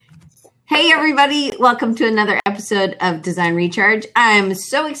Hey, everybody. Welcome to another episode of Design Recharge. I'm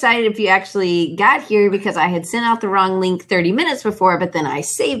so excited if you actually got here because I had sent out the wrong link 30 minutes before, but then I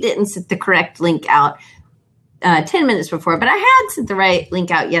saved it and sent the correct link out 10 minutes before. But I had sent the right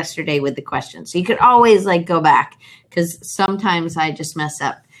link out yesterday with the question. So you could always go back because sometimes I just mess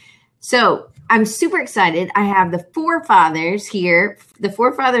up. So I'm super excited. I have the Forefathers here, the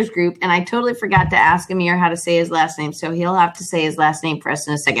Forefathers group, and I totally forgot to ask Amir how to say his last name, so he'll have to say his last name for us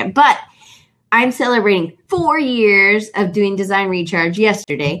in a second. But I'm celebrating 4 years of doing Design Recharge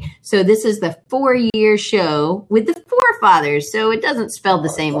yesterday, so this is the 4-year show with the Forefathers, so it doesn't spell the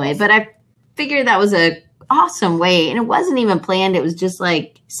same way, but I figured that was a awesome way, and it wasn't even planned. It was just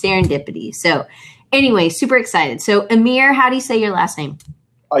like serendipity. So anyway, super excited. So Amir, how do you say your last name?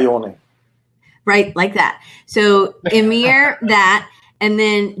 Ione. Right, like that. So Amir, that, and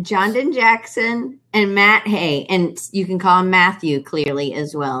then Jondon Jackson and Matt Hay, and you can call him Matthew clearly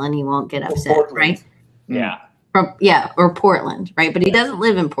as well, and he won't get upset, right? Yeah. Or Portland, right? But he doesn't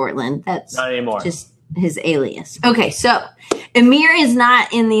live in Portland. That's not anymore. Just his alias. Okay, so Amir is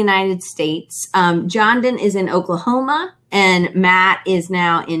not in the United States. Jondon is in Oklahoma, and Matt is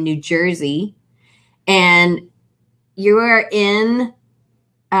now in New Jersey, and you are in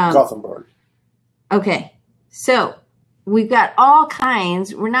Gothenburg. Okay, so we've got all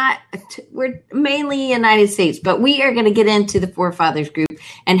kinds. We're mainly United States, but we are going to get into the Forefathers group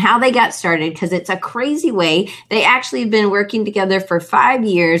and how they got started because it's a crazy way. They actually have been working together for 5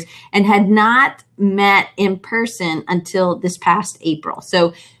 years and had not met in person until this past April.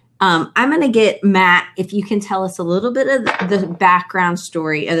 So I'm going to get Matt, if you can tell us a little bit of the background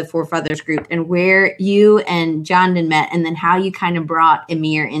story of the Forefathers group and where you and Jondon met and then how you kind of brought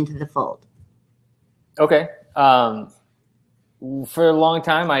Amir into the fold. Okay. For a long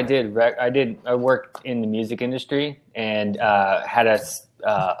time, I worked in the music industry and had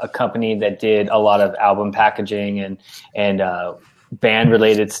a company that did a lot of album packaging and band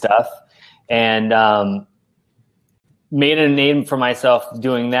related stuff, and made a name for myself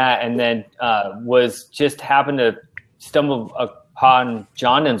doing that. And then happened to stumble upon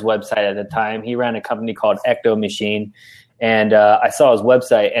Jondon's website at the time. He ran a company called Ecto Machine. And I saw his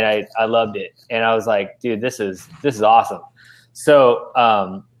website and I loved it. And I was like, dude, this is awesome. So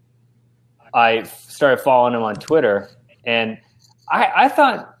I started following him on Twitter. And I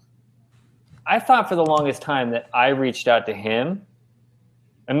thought for the longest time that I reached out to him.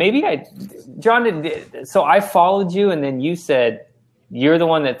 And maybe John did. So I followed you, and then you said you're the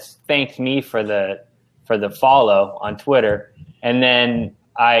one that thanked me for the follow on Twitter. And then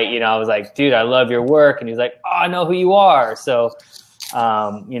I was like, dude, I love your work. And he's like, oh, I know who you are. So,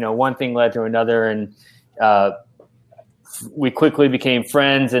 one thing led to another, and we quickly became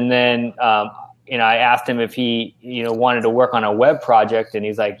friends. And then, I asked him if he, wanted to work on a web project, and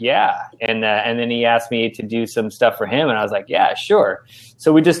he's like, yeah. And then he asked me to do some stuff for him, and I was like, yeah, sure.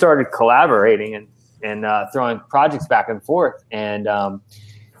 So we just started collaborating and throwing projects back and forth. And,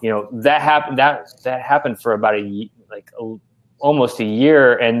 that happened. That happened for about almost a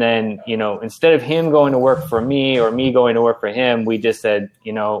year. And then, instead of him going to work for me or me going to work for him, we just said,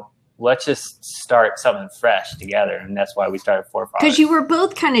 let's just start something fresh together. And that's why we started Forefathers. Because you were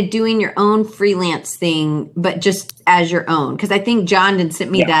both kind of doing your own freelance thing, but just as your own. Because I think Jondon sent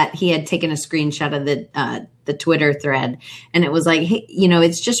me that he had taken a screenshot of the Twitter thread, and it was like, hey,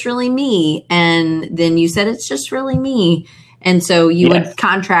 it's just really me. And then you said, it's just really me. And so you would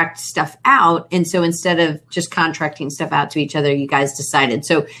contract stuff out. And so instead of just contracting stuff out to each other, you guys decided.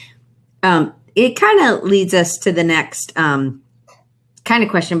 So it kind of leads us to the next kind of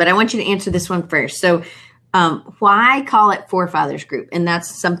question, but I want you to answer this one first. So why call it Forefathers Group? And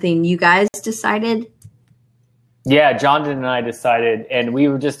that's something you guys decided? Yeah, Jondon and I decided, and we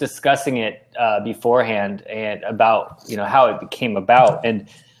were just discussing it beforehand and about, how it came about. And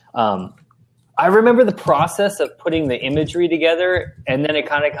I remember the process of putting the imagery together, and then it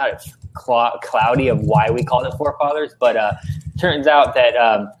kind of got cloudy of why we called it Forefathers. But turns out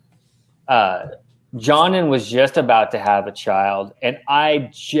that Jondon was just about to have a child, and I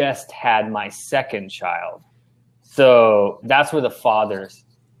just had my second child. So that's where the fathers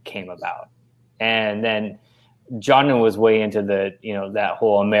came about. And then Jondon was way into the, that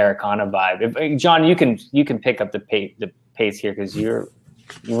whole Americana vibe. John, you can pick up the pace here because you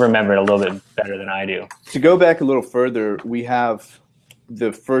remember it a little bit better than I do. To go back a little further, we have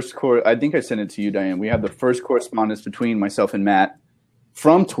the first I think I sent it to you, Diane. We have the first correspondence between myself and Matt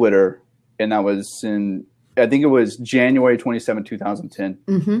from Twitter, and that was I think it was January 27, 2010.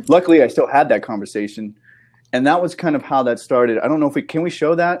 Mm-hmm. Luckily, I still had that conversation, and that was kind of how that started. I don't know if can we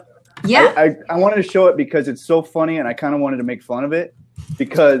show that? Yeah. I wanted to show it because it's so funny, and I kind of wanted to make fun of it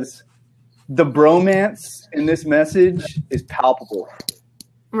because the bromance in this message is palpable.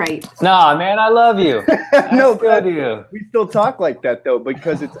 Right. Nah, man, I love you. No, good to you. We still talk like that though,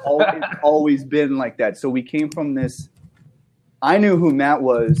 because it's always been like that. So we came from this. I knew who Matt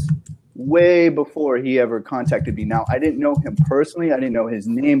was way before he ever contacted me. Now, I didn't know him personally. I didn't know his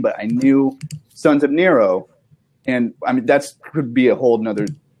name, but I knew Sons of Nero. And I mean, that could be a whole nother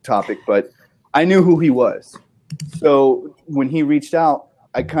topic, but I knew who he was. So when he reached out,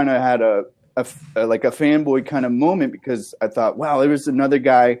 I kind of had a fanboy kind of moment, because I thought, wow, there was another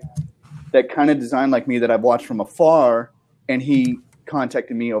guy that kind of designed like me that I've watched from afar, and he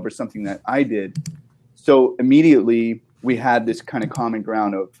contacted me over something that I did. So immediately we had this kind of common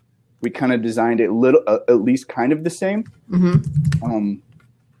ground of, we kind of designed it at least kind of the same. Mm-hmm.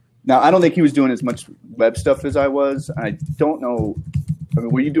 Now, I don't think he was doing as much web stuff as I was. I don't know. I mean,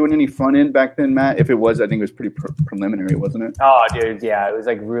 were you doing any front end back then, Matt? If it was, I think it was pretty preliminary, wasn't it? Oh, dude, yeah, it was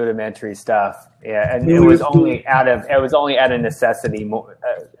like rudimentary stuff. Yeah, and it was only out of necessity, more,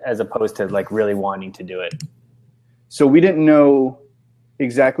 as opposed to like really wanting to do it. So we didn't know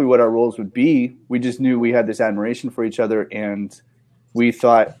exactly what our roles would be. We just knew we had this admiration for each other, and we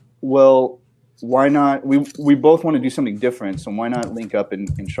thought, well, why not? We both want to do something different, so why not link up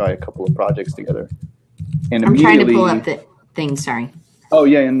and try a couple of projects together? And I'm trying to pull up the thing. Sorry. Oh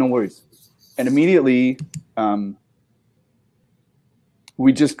yeah, no worries. And immediately,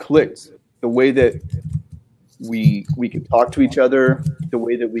 we just clicked. The way that we could talk to each other, the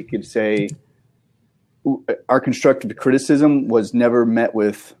way that we could say our constructive criticism was never met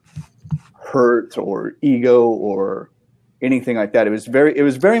with hurt or ego or anything like that. It was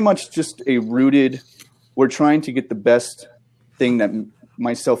very much just a rooted, we're trying to get the best thing that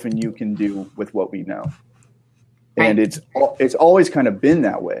myself and you can do with what we know. Right. And it's always kind of been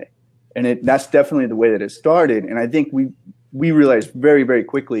that way. And that's definitely the way that it started. And I think we realized very, very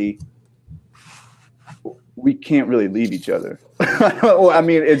quickly, we can't really leave each other. Well, I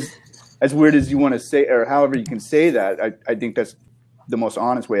mean, it's as weird as you want to say, or however you can say that. I think that's the most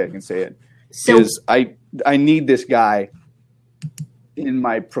honest way I can say it. Is I need this guy in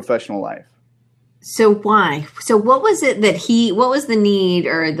my professional life. So why? So what was it that what was the need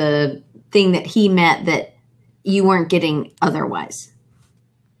or the thing that he met that you weren't getting otherwise?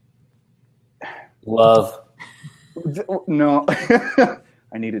 Love. No.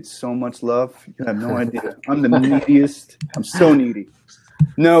 I needed so much love. You have no idea. I'm the neediest. I'm so needy.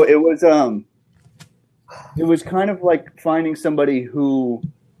 No, it was kind of like finding somebody who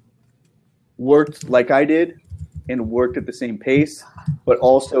worked like I did and worked at the same pace, but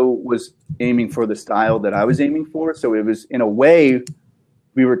also was aiming for the style that I was aiming for. So it was, in a way,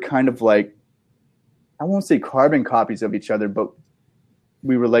 we were kind of like, I won't say carbon copies of each other, but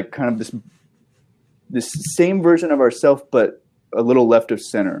we were like kind of this same version of ourselves, but a little left of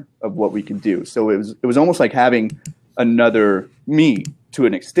center of what we could do. So it was almost like having another me to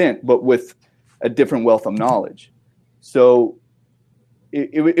an extent, but with a different wealth of knowledge. So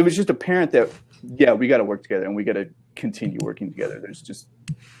it was just apparent that, yeah, we got to work together and we got to continue working together.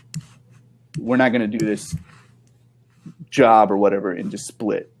 We're not going to do this job or whatever and just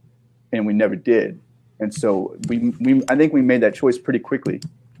split. And we never did. And so I think we made that choice pretty quickly.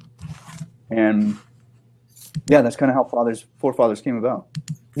 And yeah, that's kind of how Forefathers came about.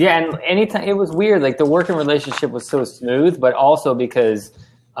 Yeah, and anytime it was weird, like the working relationship was so smooth, but also because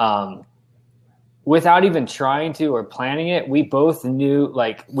without even trying to or planning it, we both knew,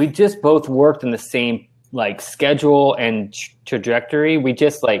 like, we just both worked in the same like schedule and trajectory. We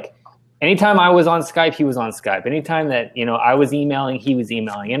just, like, anytime I was on Skype, he was on Skype. Anytime that, I was emailing, he was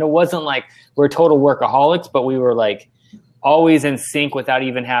emailing. And it wasn't like we're total workaholics, but we were like always in sync without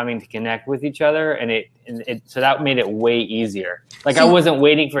even having to connect with each other. And so that made it way easier. Like, I wasn't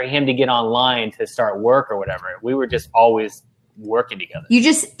waiting for him to get online to start work or whatever. We were just always working together. You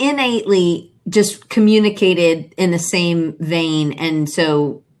just innately just communicated in the same vein. And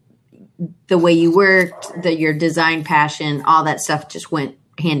so the way you worked, your design passion, all that stuff just went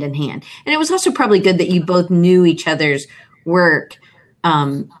hand in hand. And it was also probably good that you both knew each other's work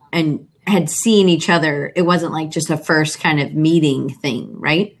and had seen each other. It wasn't like just a first kind of meeting thing,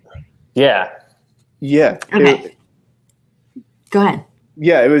 right? Yeah. Yeah. Okay. Go ahead.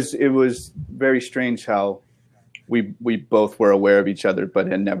 Yeah, it was very strange how we both were aware of each other but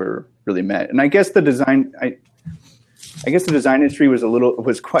had never really met. And I guess the design industry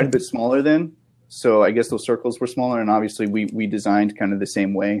was quite a bit smaller then. So I guess those circles were smaller, and obviously we designed kind of the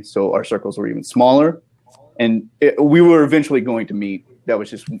same way. So our circles were even smaller, and we were eventually going to meet. That was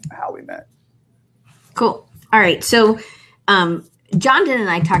just how we met. Cool. All right. So Johndon and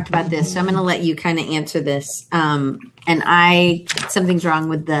I talked about this, so I'm going to let you kind of answer this. And something's wrong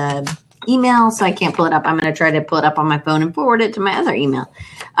with the email, so I can't pull it up. I'm going to try to pull it up on my phone and forward it to my other email.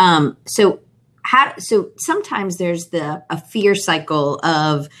 So sometimes there's a fear cycle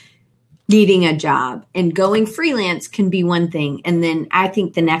of needing a job, and going freelance can be one thing. And then I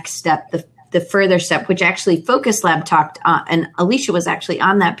think the next step, the further step, which actually Focus Lab talked on, and Alicia was actually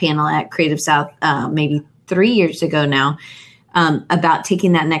on that panel at Creative South maybe 3 years ago now, about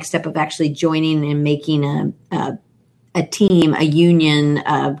taking that next step of actually joining and making a team, a union,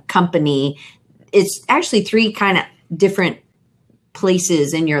 a company. It's actually 3 kind of different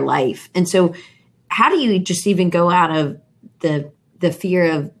places in your life. And so how do you just even go out of the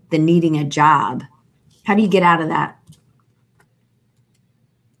fear of the needing a job? How do you get out of that?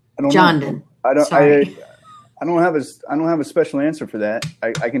 I don't know. I don't have a special answer for that.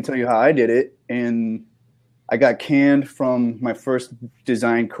 I can tell you how I did it. And I got canned from my first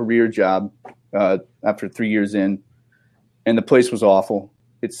design career job after 3 years in, and the place was awful.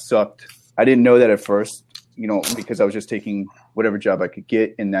 It sucked. I didn't know that at first, because I was just taking whatever job I could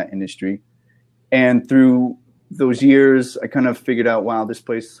get in that industry. And through those years, I kind of figured out, wow, this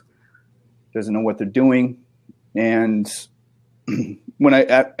place doesn't know what they're doing. And when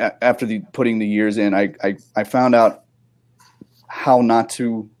after putting the years in, I found out how not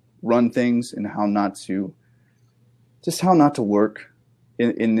to run things and how not to work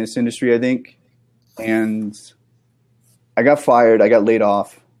in this industry, I think. And I got fired. I got laid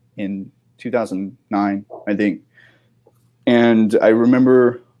off in 2009, I think. And I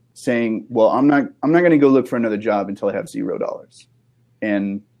remember saying, well, I'm not going to go look for another job until I have $0.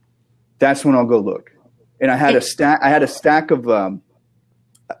 And that's when I'll go look. And I had a stack of,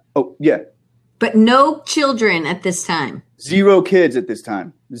 But no children at this time. 0 kids at this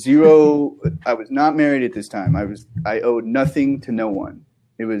time. 0. I was not married at this time. I owed nothing to no one.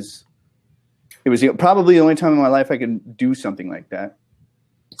 It was probably the only time in my life I could do something like that.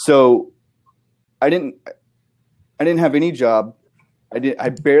 So I didn't have any job. I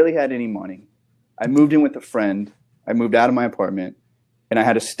barely had any money. I moved in with a friend. I moved out of my apartment, and I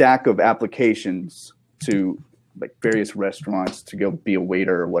had a stack of applications to like various restaurants to go be a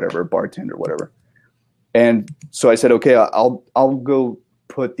waiter or whatever, bartender, whatever. And so I said, okay, I'll go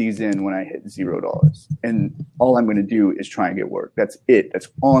put these in when I hit $0. And all I'm going to do is try and get work. That's it. That's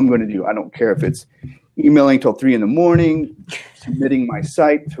all I'm going to do. I don't care if it's emailing till 3 a.m, submitting my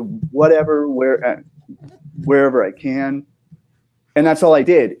site to whatever, wherever I can. And that's all I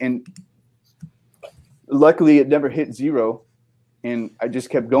did. And luckily it never hit 0. And I just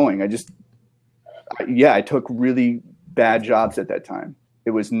kept going. I took really bad jobs at that time.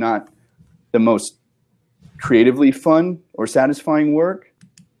 It was not the most creatively fun or satisfying work.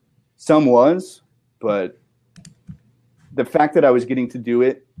 Some was, but the fact that I was getting to do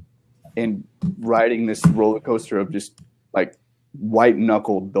it and riding this roller coaster of just like white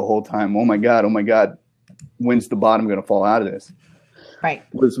knuckled the whole time. Oh my God. When's the bottom going to fall out of this? Right.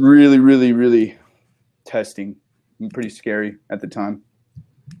 It was really, really, really testing and pretty scary at the time.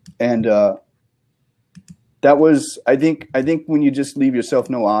 And, that was, I think when you just leave yourself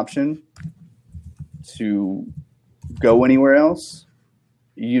no option to go anywhere else,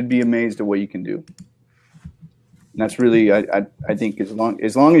 you'd be amazed at what you can do. And that's really, I think as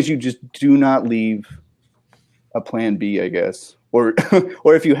long as you just do not leave a plan B, I guess, or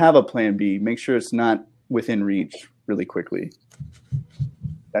if you have a plan B, make sure it's not within reach really quickly.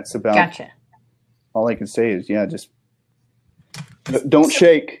 That's about Gotcha. All I can say is, just don't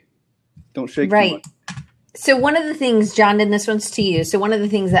shake. Don't shake. Right. Too much. So one of the things, John, and this one's to you. So one of the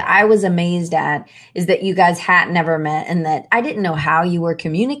things that I was amazed at is that you guys had never met, and that I didn't know how you were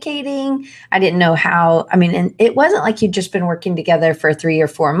communicating. I didn't know how, and it wasn't like you'd just been working together for 3 or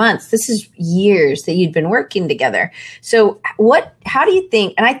 4 months. This is years that you'd been working together. So how do you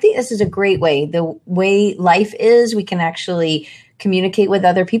think, and I think this is a great way, the way life is, we can actually communicate with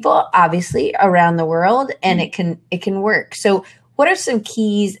other people, obviously around the world, and it can work. So what are some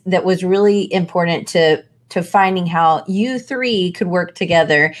keys that was really important to finding how you 3 could work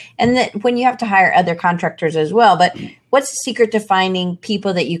together, and that when you have to hire other contractors as well, but what's the secret to finding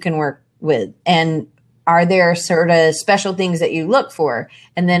people that you can work with? And are there sort of special things that you look for?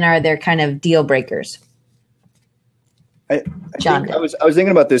 And then are there kind of deal breakers? I was thinking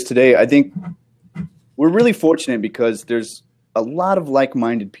about this today. I think we're really fortunate because there's a lot of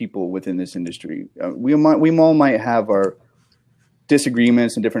like-minded people within this industry. We all might have our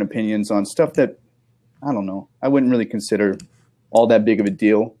disagreements and different opinions on stuff that, I don't know, I wouldn't really consider all that big of a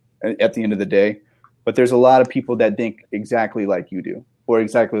deal at the end of the day. But there's a lot of people that think exactly like you do, or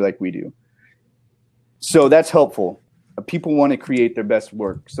exactly like we do. So that's helpful. People want to create their best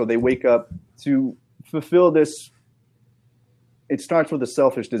work. So they wake up to fulfill this it starts with a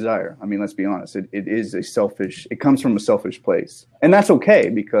selfish desire. I mean, let's be honest. It comes from a selfish place. And that's okay,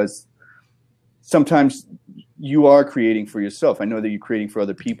 because sometimes you are creating for yourself. I know that you're creating for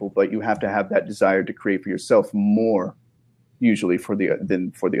other people, but you have to have that desire to create for yourself more usually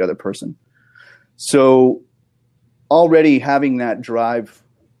than for the other person. So already having that drive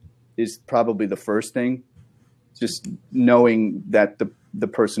is probably the first thing. Just knowing that the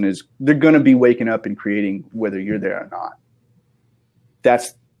person they're going to be waking up and creating whether you're there or not.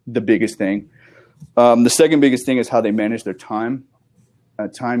 That's the biggest thing. The second biggest thing is how they manage their time.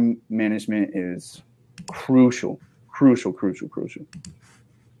 Time management is crucial.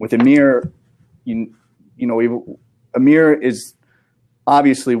 With Amir, Amir is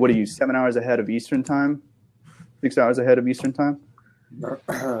obviously, 7 hours ahead of Eastern time? 6 hours ahead of Eastern time?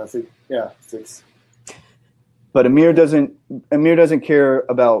 I think, yeah, 6. But Amir doesn't care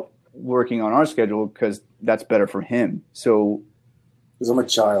about working on our schedule because that's better for him. So, because I'm a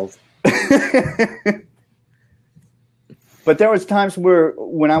child. But there was times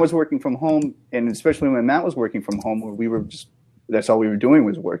when I was working from home, and especially when Matt was working from home, where that's all we were doing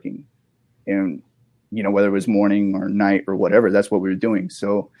was working. And, whether it was morning or night or whatever, that's what we were doing.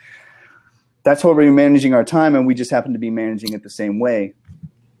 So that's how we were managing our time, and we just happened to be managing it the same way.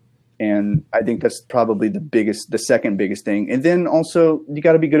 And I think that's probably the second biggest thing. And then also, you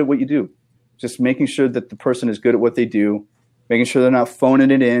got to be good at what you do. Just making sure that the person is good at what they do, making sure they're not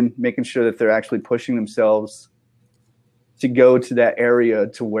phoning it in, making sure that they're actually pushing themselves to go to that area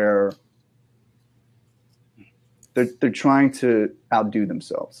to where they're trying to outdo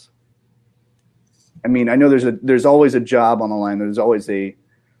themselves. I mean, I know there's always a job on the line. There's always a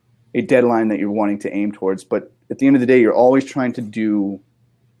deadline that you're wanting to aim towards. But at the end of the day, you're always trying to do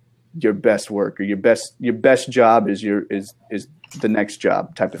your best work, or your best job is the next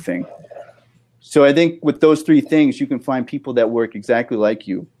job type of thing. So I think with those three things, you can find people that work exactly like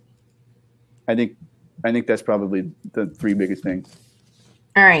you. I think that's probably the three biggest things.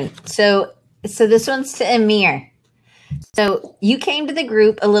 All right. So this one's to Amir. So you came to the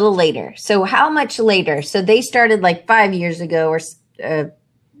group a little later. So how much later? So they started like 5 years ago, or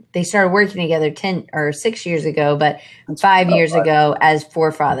they started working together 10 or 6 years ago, but 5 years ago as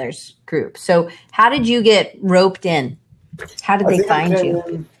Forefathers group. So how did you get roped in? How did they find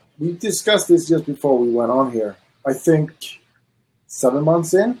you? We discussed this just before we went on here. I think 7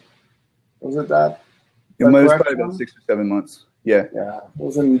 months in. Was it that? It was probably about 6 or 7 months. Yeah. Yeah. It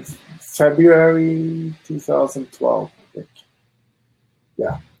was in February 2012, I think.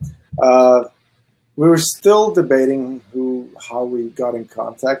 Yeah. We were still debating how we got in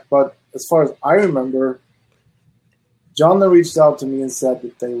contact, but as far as I remember, John reached out to me and said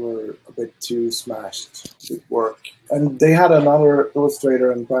that they were a bit too smashed with work. And they had another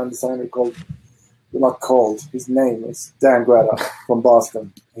illustrator and brand designer his name is Dan Greta from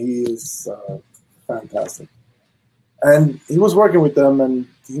Boston. He is fantastic. And he was working with them, and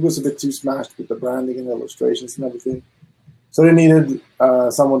he was a bit too smashed with the branding and illustrations and everything. So they needed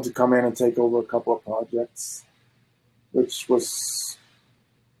someone to come in and take over a couple of projects, which was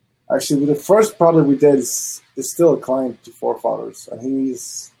actually the first project we did is still a client to Forefathers, and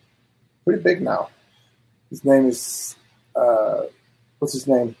he's pretty big now. His name is what's his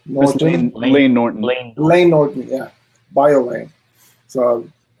name? Norton? Lane Norton. Lane Norton, yeah, BioLane. So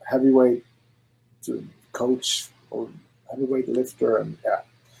heavyweight coach or heavyweight lifter, and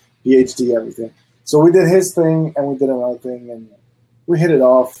PhD everything. So we did his thing, and we did another thing, and we hit it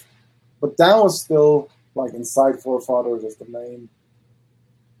off. But Dan was still like inside Forefathers as the main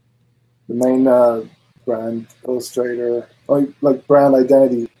brand illustrator, like brand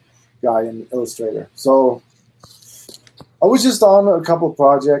identity guy and illustrator. So I was just on a couple of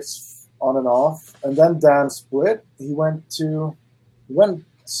projects on and off, and then Dan split. He went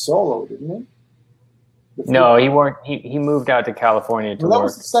solo, didn't he? No, he weren't. He moved out to California to work. That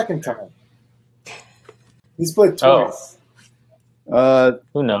was the second time. He split twice.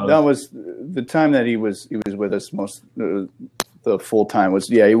 Who knows? That was the time that he was with us most. The full time was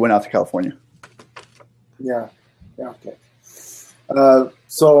he went out to California. Yeah. Okay.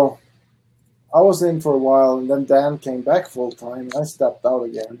 So I was in for a while, and then Dan came back full time, and I stepped out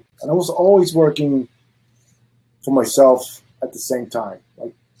again. And I was always working for myself at the same time,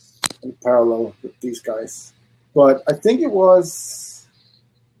 like in parallel with these guys. But I think it was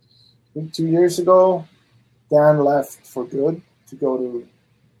 2 years ago, Dan left for good to go to,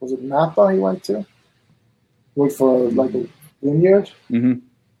 was it Napa he went to? Worked for like a vineyard. Mm-hmm.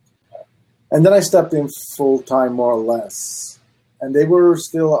 And then I stepped in full time, more or less. And they were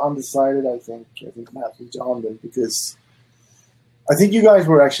still undecided, I think Matt and John did, because I think you guys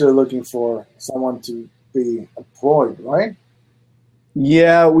were actually looking for someone to be employed, right?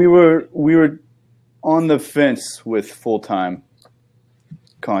 Yeah, we were on the fence with full-time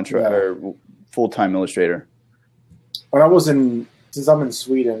contract or full-time illustrator. When I was since I'm in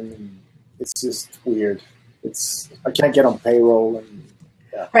Sweden, it's just weird. I can't get on payroll and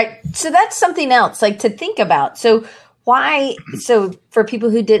Right. So that's something else like to think about. So for people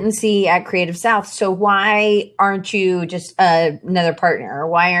who didn't see at Creative South, so why aren't you just another partner, or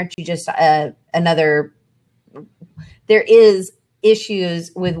why aren't you just another? There is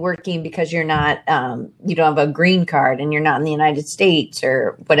issues with working because you're not, you don't have a green card and you're not in the United States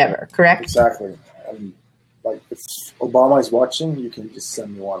or whatever, correct? Exactly. And like if Obama is watching, you can just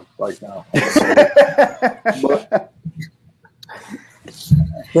send me one right now.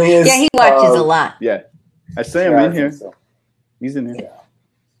 But, yeah, he watches a lot. Yeah. I say I'm in here. So. He's in here.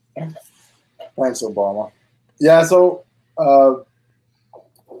 Yeah. Thanks, Obama. Yeah, so the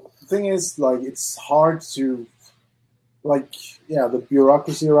thing is, like, it's hard to, the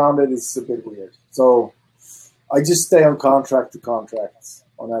bureaucracy around it is a bit weird. So I just stay on contract to contract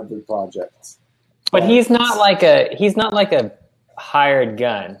on every project. But he's not like a hired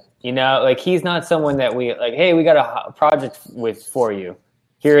gun, you know? Like, he's not someone that we, like, hey, we got a project for you.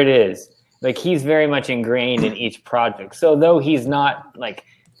 Here it is. Like, he's very much ingrained in each project. So though he's not like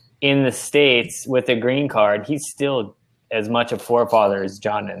in the States with a green card, he's still as much a forefather as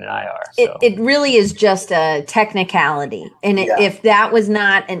John and I are. So. It really is just a technicality. And if that was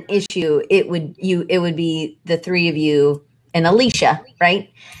not an issue, it would be the three of you and Alicia, right?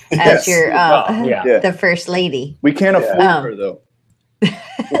 As your the first lady. We can't afford her though.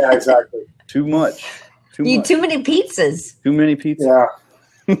 Yeah, exactly. Too much. Too many pizzas. Too many pizzas. Yeah.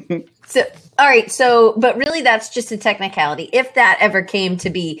 So, all right. So, but really that's just a technicality if that ever came to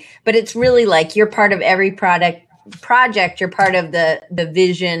be, but it's really like you're part of every project. You're part of the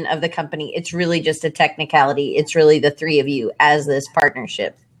vision of the company. It's really just a technicality. It's really the three of you as this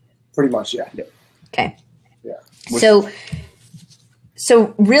partnership. Pretty much. Yeah. Okay. Yeah.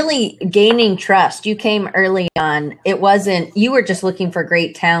 So really gaining trust, you came early on. You were just looking for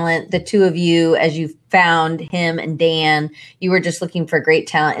great talent. The two of you, as you found him and Dan, you were just looking for great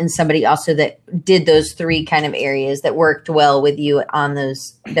talent and somebody also that did those three kind of areas that worked well with you on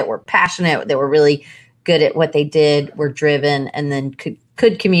those, that were passionate, that were really good at what they did, were driven, and then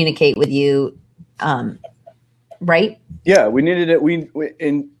could communicate with you. Right? Yeah, we needed it.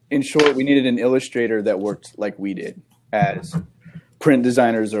 In short, we needed an illustrator that worked like we did as print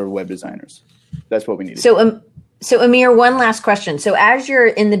designers or web designers. That's what we needed. So Amir, one last question. So as you're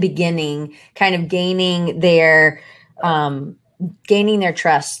in the beginning, kind of gaining their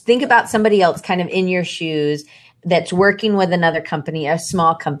trust, think about somebody else kind of in your shoes that's working with another company, a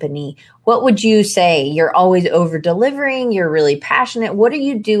small company. What would you say? You're always over delivering. You're really passionate. What are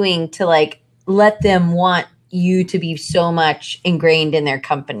you doing to like let them want you to be so much ingrained in their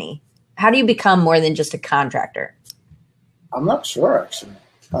company? How do you become more than just a contractor? I'm not sure, actually.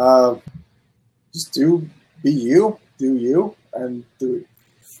 Just be you, do you, and do it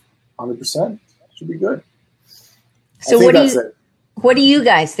 100%. Should be good. So what do you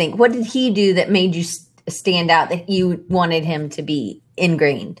guys think? What did he do that made you stand out, that you wanted him to be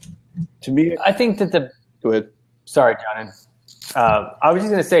ingrained? To me, I think that Go ahead. Sorry, John. I was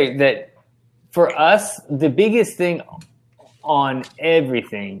just going to say that for us, the biggest thing on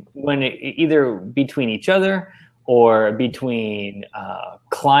everything, either between each other or between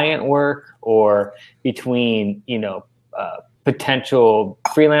client work or between, potential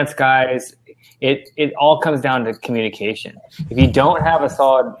freelance guys, it all comes down to communication. If you don't have a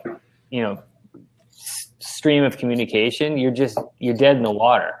solid, stream of communication, you're dead in the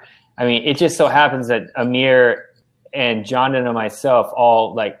water. I mean, it just so happens that Amir and John and myself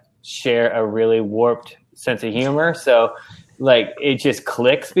all like share a really warped sense of humor. So like it just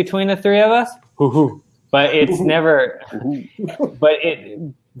clicks between the three of us. But it's never, but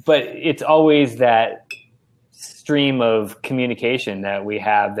it's always that stream of communication that we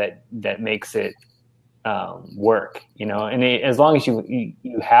have that makes it work, and as long as you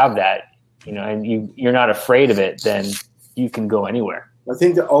have that, and you're not afraid of it, then you can go anywhere. I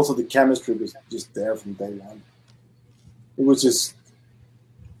think that also the chemistry was just there from day one. It was just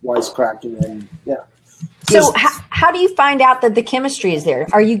wisecracking and So how do you find out that the chemistry is there?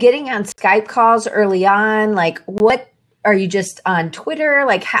 Are you getting on Skype calls early on? Like, what are you just on Twitter?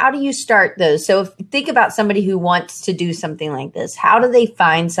 Like, how do you start those? So think about somebody who wants to do something like this. How do they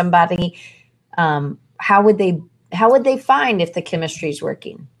find somebody? How would they find if the chemistry is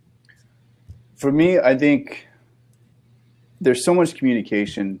working? For me, I think there's so much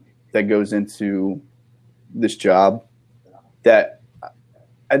communication that goes into this job that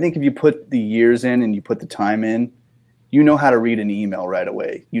I think if you put the years in and you put the time in, you know how to read an email right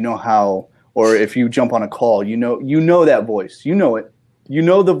away. You know how, or if you jump on a call, you know that voice. You know it. You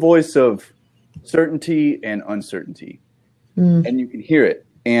know the voice of certainty and uncertainty, and you can hear it.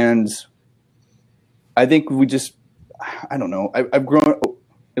 And I think I don't know. I've grown,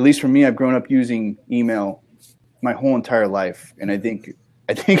 at least for me, I've grown up using email my whole entire life, and I think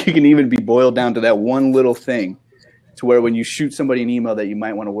it can even be boiled down to that one little thing, to where when you shoot somebody an email that you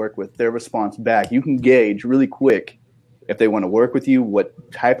might want to work with, their response back, you can gauge really quick if they want to work with you,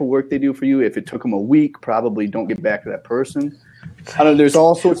 what type of work they do for you. If it took them a week, probably don't get back to that person. I don't know, there's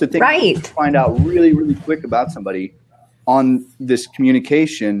all sorts of things you can find out really, really quick about somebody on this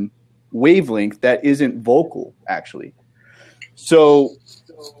communication wavelength that isn't vocal, actually. So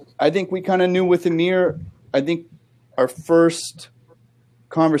I think we kind of knew with Amir, I think our first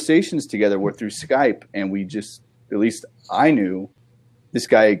conversations together were through Skype, and we just, at least I knew, this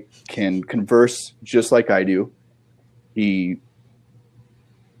guy can converse just like I do. He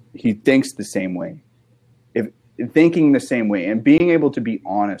thinks the same way. Thinking the same way and being able to be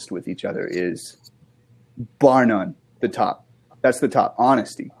honest with each other is, bar none, the top. That's the top.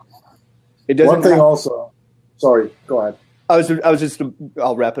 Honesty. It doesn't. One thing also. Sorry, go ahead.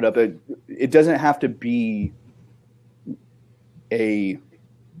 I'll wrap it up. It doesn't have to be a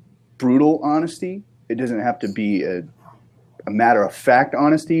brutal honesty. It doesn't have to be a matter of fact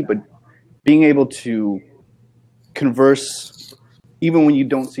honesty, but being able to converse even when you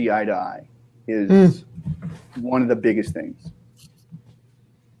don't see eye to eye is one of the biggest things.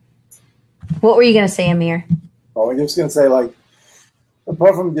 What were you going to say, Amir? Oh, I'm just going to say, like,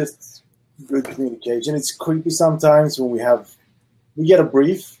 apart from just good communication, it's creepy sometimes when we get a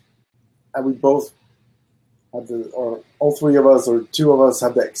brief and we both have or all three of us or two of us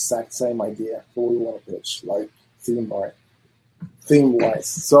have the exact same idea for what we want to pitch, like theme-wise.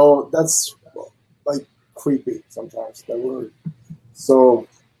 So that's like creepy sometimes. So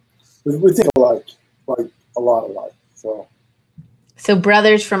we think alike, like a lot alike. So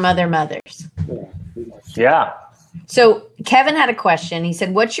brothers from other mothers. Yeah, pretty much. Yeah. So Kevin had a question. He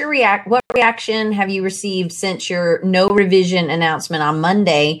said, what reaction have you received since your no revision announcement on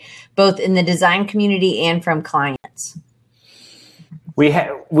Monday, both in the design community and from clients? We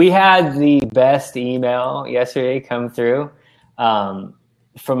had the best email yesterday come through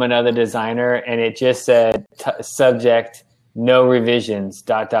from another designer, and it just said subject no revisions ...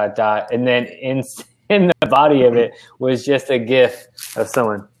 And then in the body of it was just a GIF of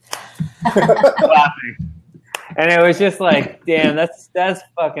someone laughing. And it was just like, damn, that's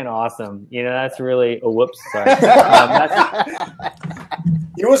fucking awesome. You know, that's really a whoops. Sorry.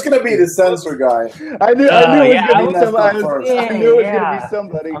 He was going to be the censor guy. I knew it was going to be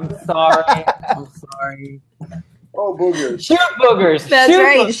somebody. I'm sorry. Oh, boogers. Shoot boogers. That's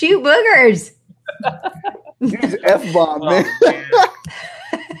right. Shoot boogers. Use F-bomb, man.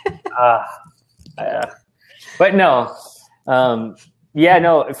 But no.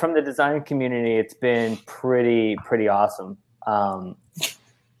 From the design community, it's been pretty awesome. And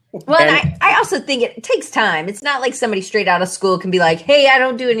I also think it takes time. It's not like somebody straight out of school can be like, hey, I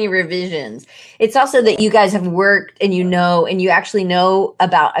don't do any revisions. It's also that you guys have worked and you actually know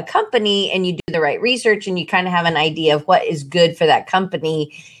about a company and you do the right research and you kind of have an idea of what is good for that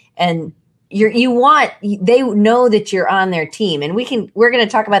company. And they know that you're on their team, and we're going to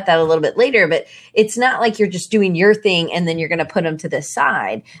talk about that a little bit later, but it's not like you're just doing your thing and then you're going to put them to the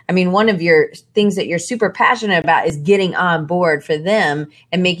side. I mean, one of your things that you're super passionate about is getting on board for them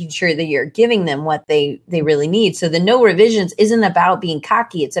and making sure that you're giving them what they really need. So the no revisions isn't about being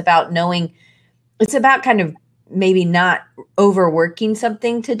cocky. It's about it's about kind of maybe not overworking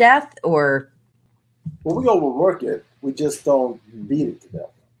something to death or. Well, we overwork it. We just don't beat it to death.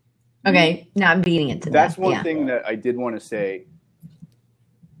 Okay, not beating it to death. That's one thing that I did want to say,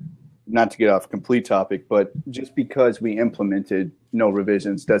 not to get off complete topic, but just because we implemented no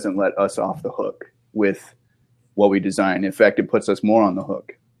revisions doesn't let us off the hook with what we design. In fact, it puts us more on the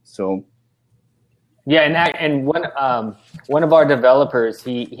hook. So, yeah, and one of our developers,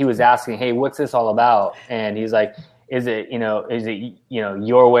 he was asking, hey, what's this all about? And he's like, is it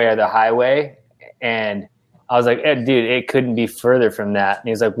your way or the highway? And I was like, dude, it couldn't be further from that. And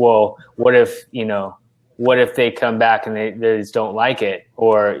he's like, well, what if they come back and they just don't like it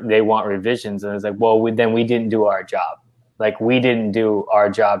or they want revisions? And I was like, well, then we didn't do our job. Like, we didn't do our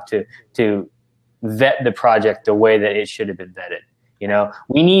job to vet the project the way that it should have been vetted. You know,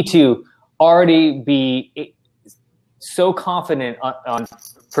 we need to already be so confident on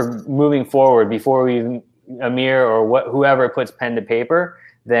for moving forward before we even Amir or whoever puts pen to paper,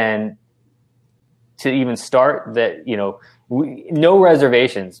 then to even start that, no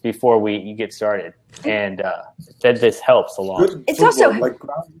reservations before you get started, and that this helps a lot. Good It's football, also- like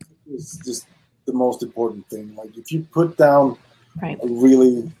ground is just the most important thing. Like if you put down Right.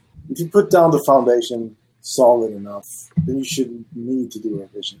 if you put down the foundation solid enough, then you shouldn't need to do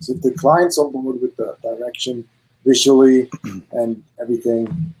revisions. If the client's on board with the direction visually and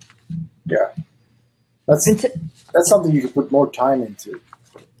everything, yeah, that's something you can put more time into.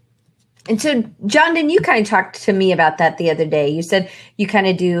 And so, John, you kind of talked to me about that the other day. You said you kind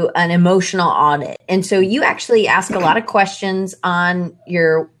of do an emotional audit. And so you actually ask a lot of questions in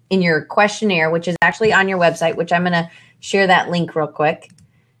your questionnaire, which is actually on your website, which I'm going to share that link real quick.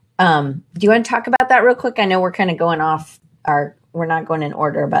 Do you want to talk about that real quick? I know we're kind of going we're not going in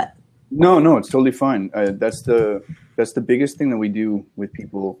order, but. No, it's totally fine. That's the biggest thing that we do with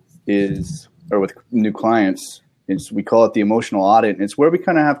people or with new clients. We call it the emotional audit. And it's where we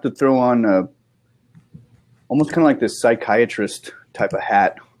kind of have to throw on almost kind of like this psychiatrist type of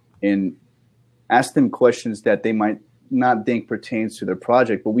hat and ask them questions that they might not think pertains to their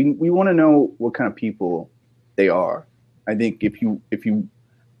project, but we want to know what kind of people they are. I think if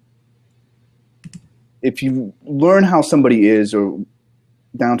you learn how somebody is, or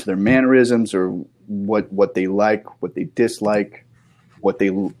down to their mannerisms, or what they like, what they dislike, what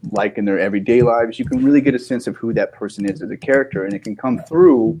they like in their everyday lives, you can really get a sense of who that person is as a character. And it can come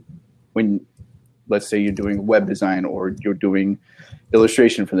through when, let's say, you're doing web design, or you're doing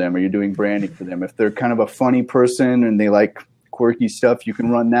illustration for them, or you're doing branding for them. If they're kind of a funny person and they like quirky stuff, you can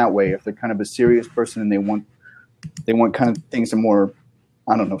run that way. If they're kind of a serious person and they want kind of things that are more,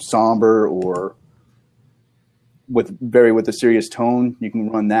 I don't know, somber, or with a serious tone, you can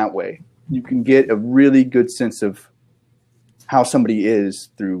run that way. You can get a really good sense of how somebody is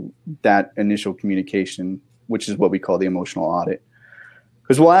through that initial communication, which is what we call the emotional audit.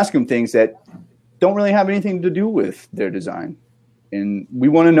 Because we'll ask them things that don't really have anything to do with their design. And we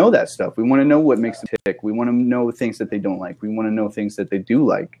want to know that stuff. We want to know what makes them tick. We want to know things that they don't like. We want to know things that they do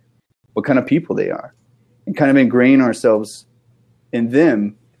like, what kind of people they are, and kind of ingrain ourselves in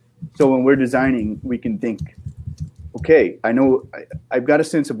them. So when we're designing, we can think, okay, I know I've got a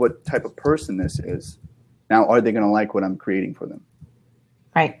sense of what type of person this is. Now, are they going to like what I'm creating for them?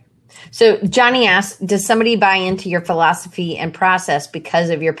 Right. So Johnny asked, does somebody buy into your philosophy and process because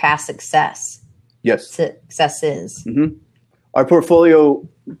of your past success? Yes. Successes. Mm-hmm. Our portfolio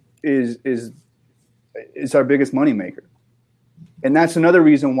is our biggest moneymaker. And that's another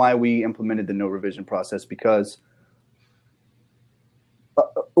reason why we implemented the no revision process, because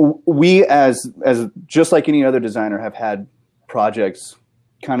we as just like any other designer have had projects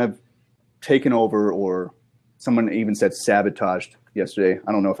kind of taken over, or someone even said sabotaged yesterday.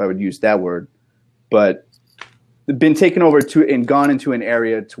 I don't know if I would use that word, but been taken over and gone into an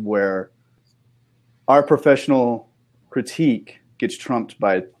area to where our professional critique gets trumped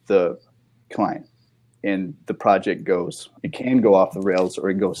by the client, and the project it can go off the rails, or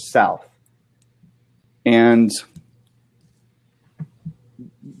it goes south. And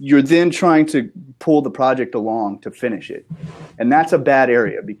you're then trying to pull the project along to finish it. And that's a bad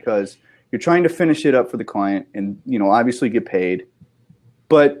area, because you're trying to finish it up for the client and, obviously get paid.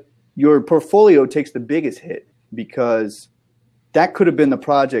 But your portfolio takes the biggest hit, because that could have been the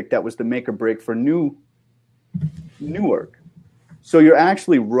project that was the make or break for new work. So you're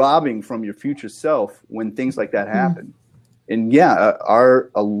actually robbing from your future self when things like that happen. And yeah,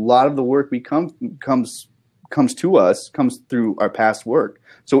 a lot of the work comes through our past work.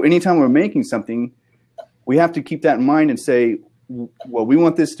 So anytime we're making something, we have to keep that in mind and say, well, we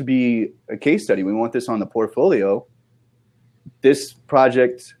want this to be a case study. We want this on the portfolio. This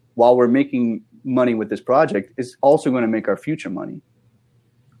project, while we're making money with this project, is also going to make our future money.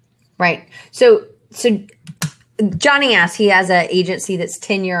 Right. So Johnny asked, he has an agency that's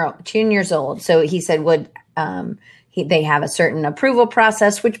 10 years old. So he said, would they have a certain approval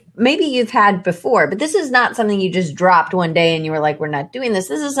process, which maybe you've had before, but this is not something you just dropped one day and you were like, we're not doing this.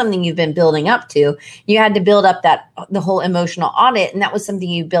 This is something you've been building up to. You had to build up the whole emotional audit. And that was something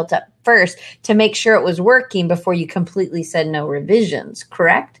you built up first to make sure it was working before you completely said no revisions,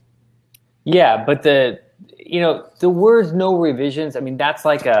 correct? Yeah. But the words no revisions, I mean, that's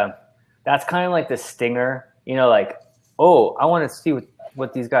kind of like the stinger, like, oh, I want to see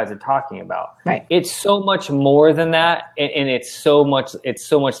what these guys are talking about. Right. It's so much more than that, and it's so much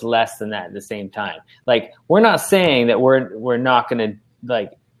less than that at the same time. Like, we're not saying that we're not going to,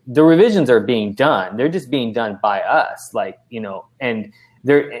 like, the revisions are being done. They're just being done by us, and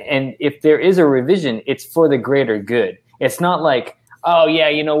if there is a revision, it's for the greater good. It's not like, oh yeah,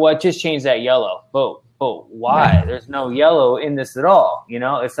 you know what, just change that yellow. Boom. but why? There's no yellow in this at all.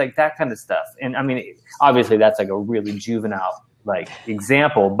 It's like that kind of stuff. And I mean, obviously that's like a really juvenile like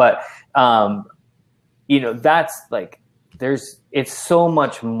example, but that's like it's so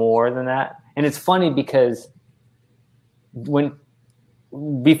much more than that. And it's funny because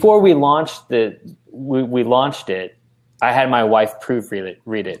before we launched we launched it, I had my wife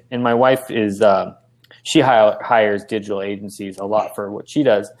proofread it, and my wife is she hires digital agencies a lot for what she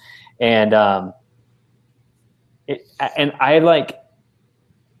does, and I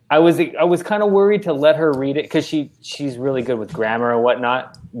was kind of worried to let her read it because she's really good with grammar and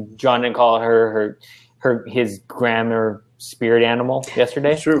whatnot. John didn't call her his grammar spirit animal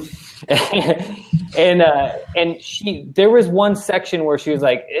yesterday. True. And there was one section where she was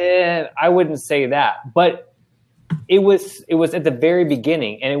like, I wouldn't say that, but it was at the very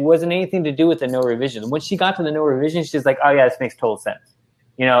beginning, and it wasn't anything to do with the no revision. When she got to the no revision, she's like, oh yeah, this makes total sense,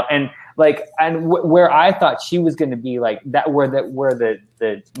 and where I thought she was going to be like that, where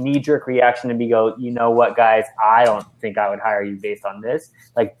the knee jerk reaction to be go, you know what, guys, I don't think I would hire you based on this.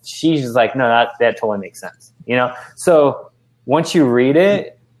 Like she's just like, no, that totally makes sense, So once you read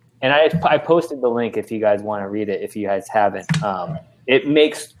it, and I posted the link if you guys want to read it, if you guys haven't, it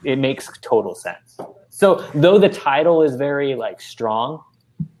makes total sense. So though the title is very like strong,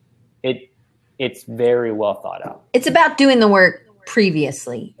 it's very well thought out. It's about doing the work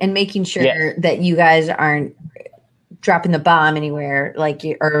previously and making sure that you guys aren't dropping the bomb anywhere,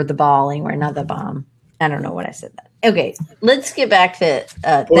 or the ball anywhere, not the bomb. I don't know what I said that. Okay, let's get back to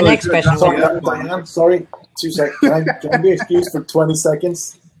the next question. I'm sorry. 2 seconds. Can I be excused for 20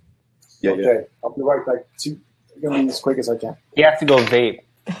 seconds? Yeah. Okay, I'll be right back. I'm going to be as quick as I can. You have to go vape.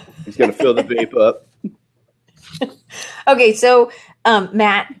 He's got to fill the vape up. Okay, so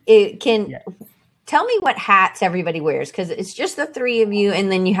Matt, tell me what hats everybody wears, because it's just the three of you,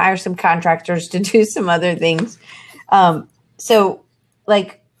 and then you hire some contractors to do some other things. So,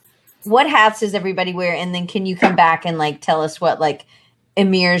 like, what hats does everybody wear? And then can you come back and like tell us what like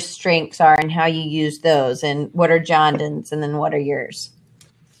Amir's strengths are and how you use those, and what are Jondon's, and then what are yours?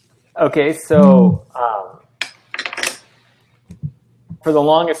 Okay, so for the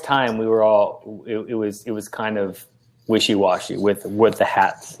longest time, we were all it was kind of wishy-washy with the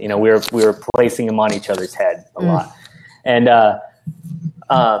hats. We were placing them on each other's head a lot, and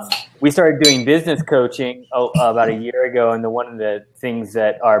we started doing business coaching about a year ago. And one of the things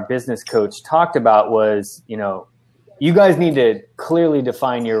that our business coach talked about was, you guys need to clearly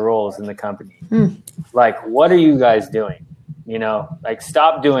define your roles in the company. Like, what are you guys doing? Like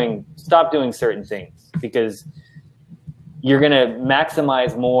stop doing certain things, because you're going to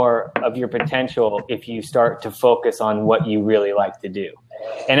maximize more of your potential if you start to focus on what you really like to do.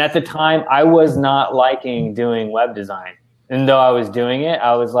 And at the time, I was not liking doing web design. And though I was doing it,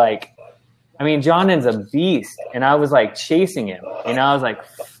 I was like, I mean, Jondon's a beast. And I was like chasing him. And I was like,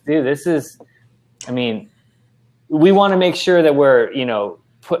 dude, we want to make sure that we're,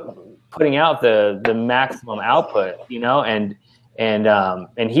 putting out the maximum output, and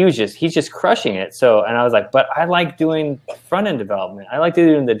he's just crushing it. So, and I was like, but I like doing front end development. I like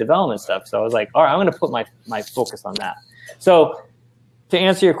doing the development stuff. So I was like, all right, I'm going to put my focus on that. So to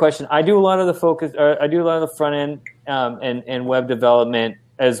answer your question, I do a lot of the front end and web development,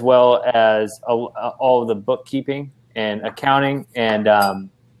 as well as all of the bookkeeping and accounting, and then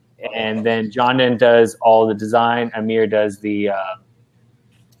Jondon does all the design. Amir does the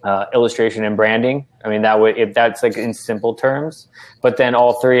illustration and branding. I mean, if that's like in simple terms, but then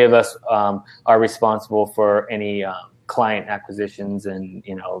all three of us are responsible for any client acquisitions and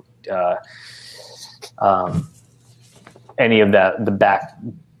any of the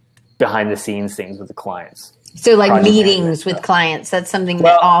behind the scenes things with the clients. So like meetings with clients, that's something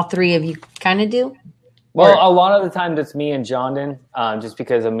that all three of you kind of do? Well, a lot of the times it's me and Jondon, just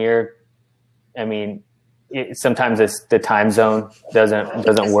because Amir, sometimes the time zone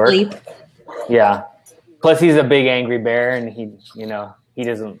doesn't work. Sleep. Yeah. Plus he's a big angry bear, and he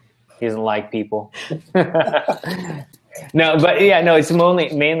doesn't like people. No, but yeah, no, it's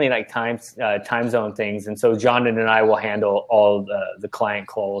mainly like time zone things. And so Jondon and I will handle all the client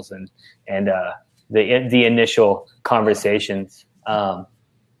calls and the initial conversations. But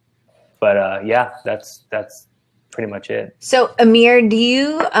yeah, that's pretty much it. So Amir, do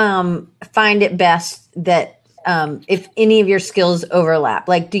you find it best that if any of your skills overlap,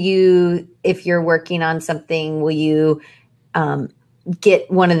 like if you're working on something, will you get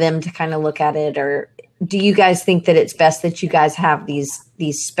one of them to kind of look at it, or do you guys think that it's best that you guys have these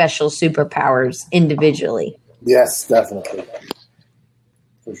special superpowers individually? Yes, definitely.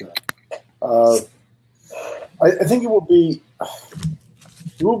 For sure. I think it will be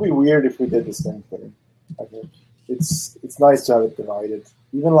weird if we did the same thing. I think it's nice to have it divided.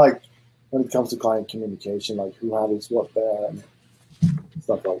 Even like when it comes to client communication, like who handles what there and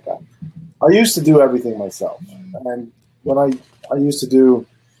stuff like that. I used to do everything myself, and when I used to do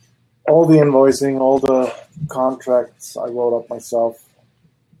all the invoicing, all the contracts, I wrote up myself,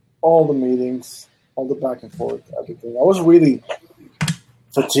 all the meetings, all the back and forth, everything. I was really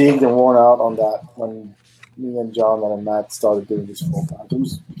fatigued and worn out on that when me and John and Matt started doing this full time. It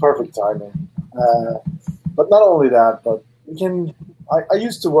was perfect timing. But not only that, but I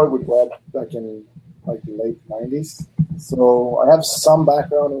used to work with web back in like the late 90s. So I have some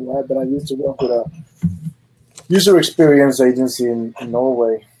background in web, but I used to work with a user experience agency in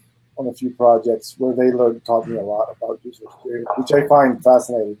Norway on a few projects where they taught me a lot about user experience, which I find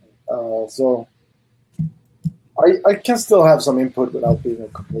fascinating. So I can still have some input without being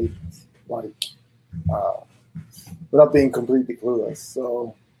without being completely clueless.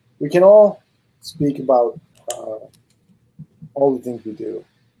 So we can all speak about all the things we do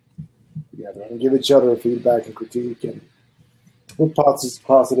together and give each other feedback and critique and both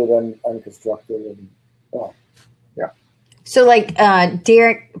positive and constructive. And yeah. So like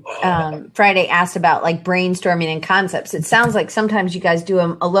Derek Friday asked about like brainstorming and concepts. It sounds like sometimes you guys do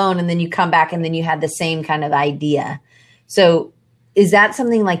them alone and then you come back and then you had the same kind of idea. So is that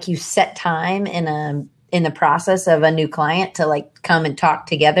something like you set time in the process of a new client to like come and talk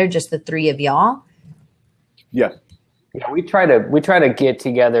together, just the three of y'all? Yeah. Yeah, we try to get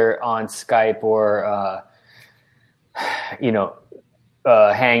together on Skype or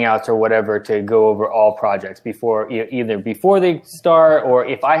Hangouts or whatever to go over all projects either before they start, or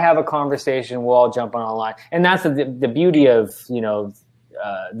if I have a conversation, we'll all jump on online. And that's the beauty of the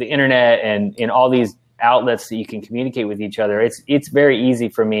internet and in all these outlets that you can communicate with each other. It's very easy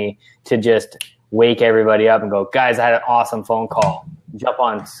for me to just wake everybody up and go, guys, I had an awesome phone call. Jump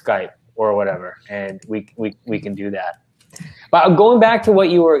on Skype or whatever, and we can do that. But going back to what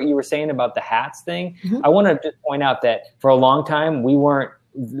you were saying about the hats thing, I want to just point out that for a long time we were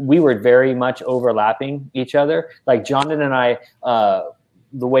very much overlapping each other. Like Jonathan and I,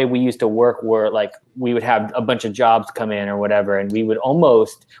 the way we used to work were like we would have a bunch of jobs come in or whatever, and we would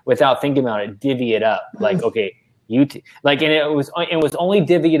almost, without thinking about it, divvy it up. Like, okay, and it was only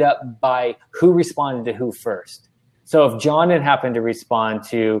divvied up by who responded to who first. So if John had happened to respond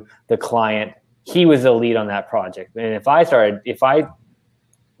to the client, he was the lead on that project. And if I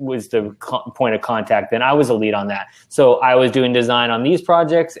was the point of contact, then I was the lead on that. So I was doing design on these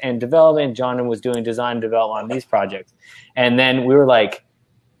projects and development. John was doing design and development on these projects. And then we were like,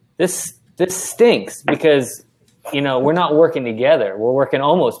 this stinks because, we're not working together. We're working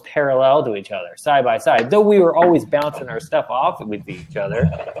almost parallel to each other, side by side. Though we were always bouncing our stuff off with each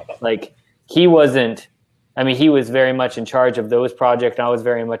other. Like he was very much in charge of those projects, and I was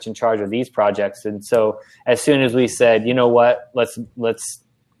very much in charge of these projects. And so as soon as we said, you know what, let's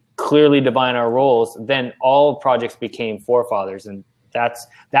clearly define our roles, then all projects became forefathers. And that's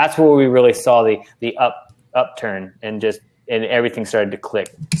where we really saw the upturn and everything started to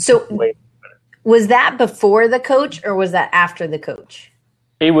click. So was that before the coach or was that after the coach?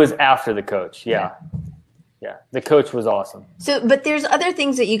 It was after the coach. Yeah. Yeah, the coach was awesome. So, but there's other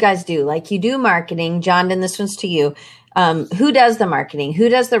things that you guys do. Like you do marketing. John, and this one's to you. Who does the marketing? Who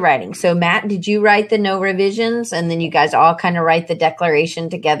does the writing? So, Matt, did you write the no revisions? And then you guys all kind of write the declaration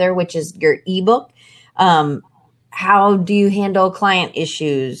together, which is your ebook. How do you handle client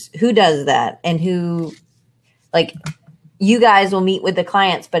issues? Who does that? And who, like, you guys will meet with the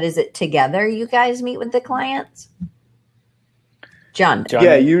clients, but is it together you guys meet with the clients? John.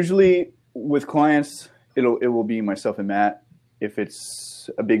 Yeah, usually with clients, it will be myself and Matt. If it's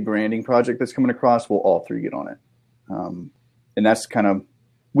a big branding project that's coming across, we'll all three get on it. And that's kind of,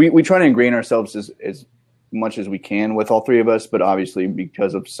 we try to ingrain ourselves as much as we can with all three of us, but obviously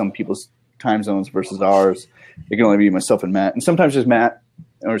because of some people's time zones versus ours, it can only be myself and Matt, and sometimes just Matt,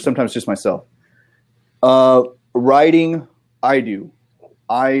 or sometimes just myself. Writing, I do.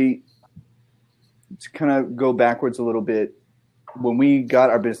 To kind of go backwards a little bit, when we got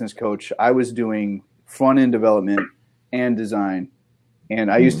our business coach, I was doing front end development and design, and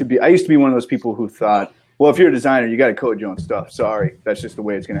I used to be one of those people who thought, well, if you're a designer, you got to code your own stuff. Sorry, that's just the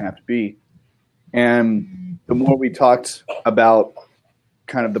way it's going to have to be. And the more we talked about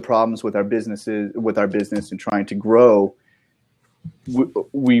kind of the problems with our business and trying to grow,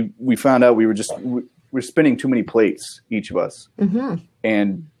 we found out we're spinning too many plates, each of us. Mm-hmm.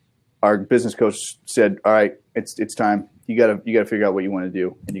 And our business coach said, all right, it's time. You got to figure out what you want to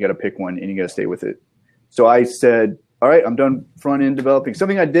do, and you got to pick one, and you got to stay with it. So I said, all right, I'm done front end developing.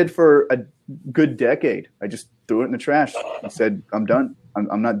 Something I did for a good decade. I just threw it in the trash and said, I'm done.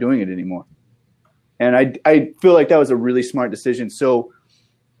 I'm not doing it anymore. And I feel like that was a really smart decision. So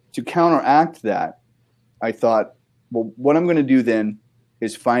to counteract that, I thought, well, what I'm going to do then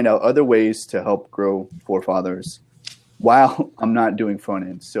is find out other ways to help grow Forefathers while I'm not doing front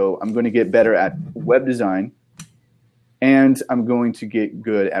end. So I'm going to get better at web design, and I'm going to get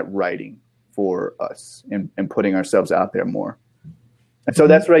good at writing for us and putting ourselves out there more. And so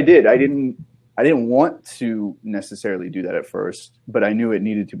that's what I did. I didn't want to necessarily do that at first, but I knew it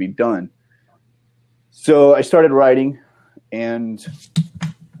needed to be done. So I started writing, and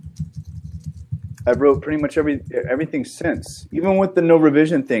I've wrote pretty much everything since. Even with the no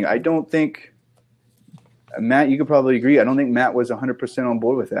revision thing, I don't think, Matt, you could probably agree, I don't think Matt was 100% on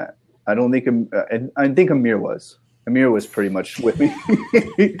board with that. I don't think, I think Amir was. Amir was pretty much with me.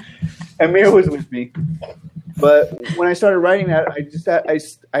 Amir was with me. But when I started writing that,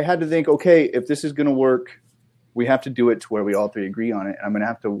 I had to think, okay, if this is going to work, we have to do it to where we all three agree on it. And I'm going to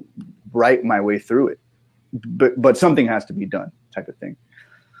have to write my way through it. But something has to be done, type of thing.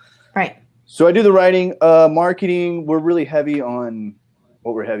 Right. So I do the writing, marketing. We're really heavy on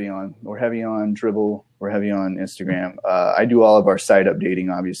what we're heavy on. We're heavy on Dribbble. We're heavy on Instagram. I do all of our site updating,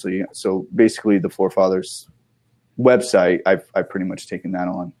 obviously. So basically, the Forefathers website, I've pretty much taken that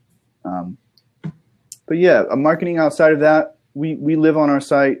on. But yeah, marketing outside of that, we live on our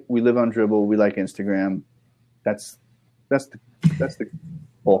site. We live on Dribbble. We like Instagram. That's the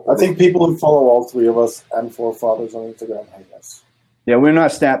whole. I think people who follow all three of us and Forefathers on Instagram hate us. Yeah, we're not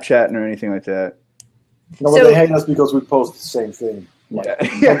Snapchatting or anything like that. No, but they hate us because we post the same thing. Yeah.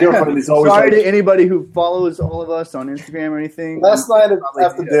 My girlfriend is always Sorry like, to anybody who follows all of us on Instagram or anything. last night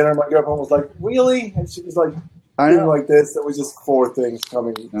after dinner, my girlfriend was like, "Really?" And she was like, I doing know. like this. There was just 4 things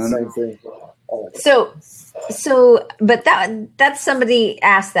coming, I same know. thing. But that's somebody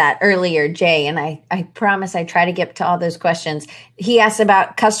asked that earlier, Jay, and I promise I try to get to all those questions. He asked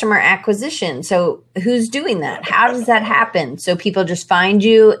about customer acquisition. So who's doing that? How does that happen? So people just find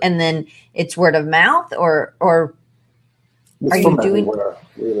you and then it's word of mouth, or It's are you from doing? everywhere,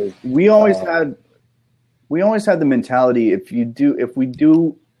 really? We always had the mentality, if we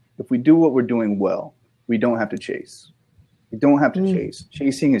do what we're doing well, we don't have to chase. We don't have to chase.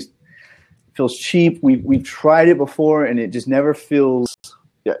 Chasing feels cheap. We've tried it before and it just never feels.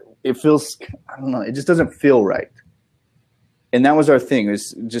 Yeah, it feels. I don't know. It just doesn't feel right. And that was our thing: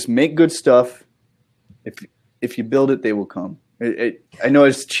 is just make good stuff. If you build it, they will come. I know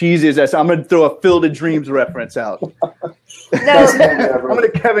it's cheesy as that. I'm going to throw a Field of Dreams reference out. I'm going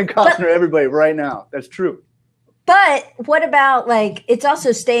to Kevin Costner everybody right now. That's true. But what about, like, it's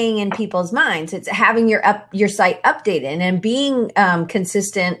also staying in people's minds. It's having your site updated and being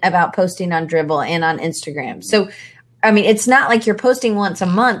consistent about posting on Dribbble and on Instagram. So, I mean, it's not like you're posting once a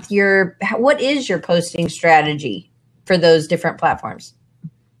month. What is your posting strategy for those different platforms?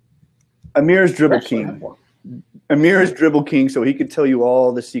 Amir's Dribbble King. Amir is Dribbble King, so he could tell you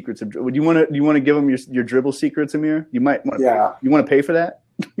all the secrets of Dribbble. Do you want to give him your Dribbble secrets, Amir? You might want to. Yeah. You want to pay for that?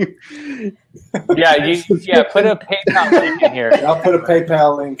 Yeah, put a PayPal link in here. I'll put a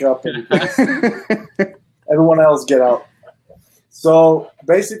PayPal link up. And everyone else get out. So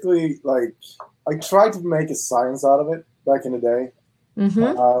basically, like, I tried to make a science out of it back in the day.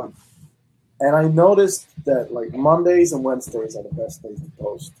 Mm-hmm. And I noticed that, like, Mondays and Wednesdays are the best days to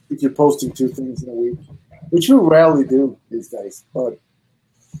post. If you're posting 2 things in a week, which you rarely do these days. But,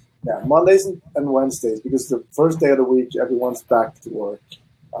 yeah, Mondays and Wednesdays, because the first day of the week, everyone's back to work.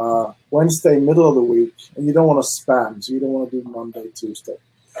 Wednesday, middle of the week, and you don't want to spam, so you don't want to do Monday, Tuesday.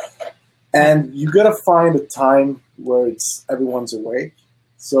 And you got to find a time where everyone's awake.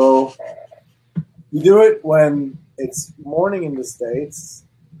 So you do it when it's morning in the States,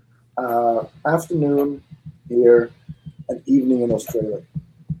 afternoon here, and evening in Australia.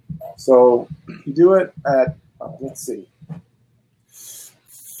 So you do it at, let's see,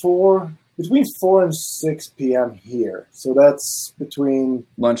 between 4 and 6 p.m. here. So that's between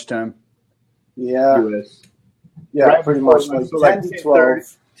Lunchtime. Yeah, US. yeah, Right pretty before much like lunch, so 10 like to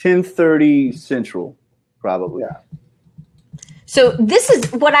 12. 10:30 Central, probably. Yeah. So this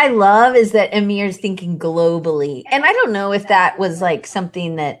is what I love, is that Amir's thinking globally. And I don't know if that was like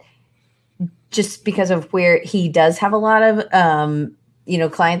something that, just because of where he does have a lot of,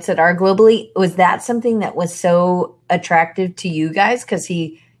 clients that are globally, was that something that was so attractive to you guys? Because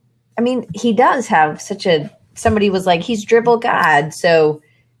he does have somebody was like, he's Dribbble God. So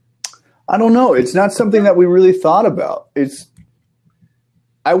I don't know. It's not something that we really thought about.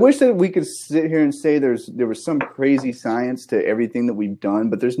 I wish that we could sit here and say there was some crazy science to everything that we've done,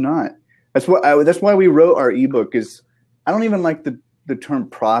 but there's not. That's why we wrote our ebook. Is I don't even like the term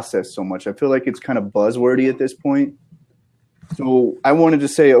process so much. I feel like it's kind of buzzwordy at this point. So I wanted to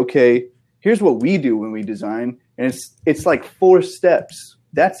say, okay, here's what we do when we design. And it's like 4 steps.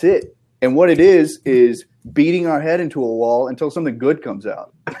 That's it. And what it is beating our head into a wall until something good comes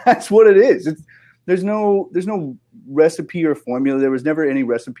out. That's what it is. There's no recipe or formula. There was never any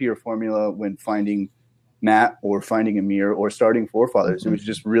recipe or formula when finding Matt or finding Amir or starting Forefathers. It was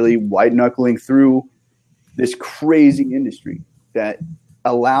just really white knuckling through this crazy industry that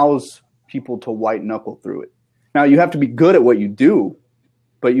allows people to white knuckle through it. Now you have to be good at what you do,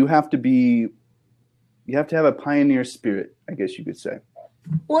 but you have to have a pioneer spirit, I guess you could say.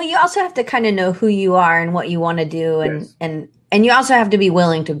 Well, you also have to kind of know who you are and what you want to do, and Yes. and you also have to be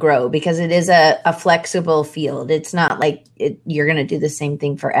willing to grow, because it is a flexible field. It's not like you're going to do the same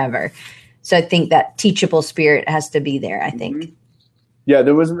thing forever. So I think that teachable spirit has to be there, I think. Mm-hmm. Yeah,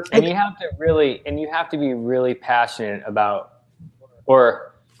 there was. And you have to be really passionate about,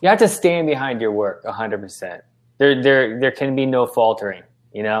 or you have to stand behind your work 100%. There can be no faltering,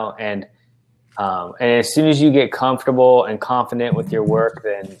 and as soon as you get comfortable and confident with your work,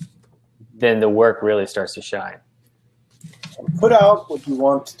 then the work really starts to shine. Put out what you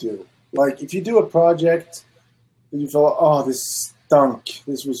want to do. Like if you do a project that you feel, oh, this stunk,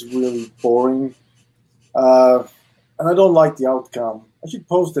 this was really boring, and I don't like the outcome, I should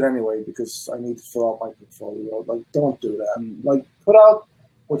post it anyway because I need to fill out my portfolio. Like, don't do that. Like, put out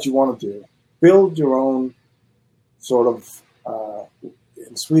what you want to do. Build your own sort of,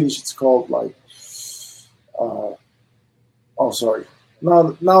 in Swedish it's called like, sorry.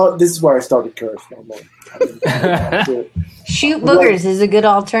 Now this is where I started curse. Shoot boogers is a good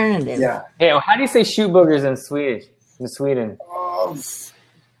alternative. Yeah. Hey, how do you say shoot boogers in Swedish? In Sweden?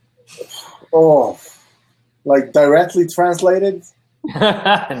 Like directly translated, No,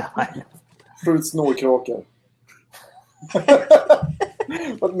 I know. fruit snorkråkor.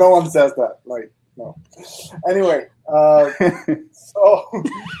 But no one says that. Like, no. Anyway, so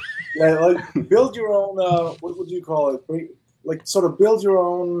yeah, like build your own. What would you call it? Like sort of build your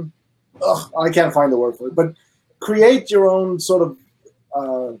own. I can't find the word for it, but create your own sort of.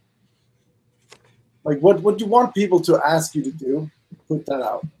 Like what you want people to ask you to do, put that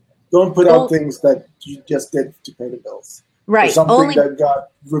out. Don't put out things that you just did to pay the bills. Right. Or something that got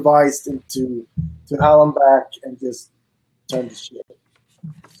revised into hell and back and just turned to shit.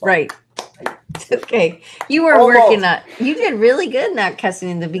 So, right. Okay. You were working on. You did really good not cussing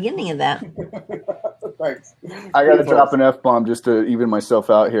in the beginning of that. Thanks. I got to drop an F-bomb just to even myself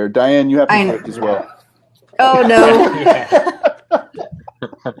out here. Diane, you have to correct as well. Oh no. Yeah.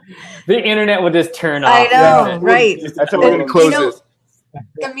 The internet will just turn off. I know, right? That's how we're going to close this.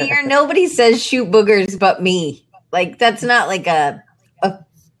 Amir, nobody says shoot boogers but me. Like that's not like a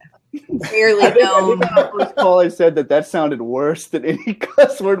fairly I think known. on the first call I said that sounded worse than any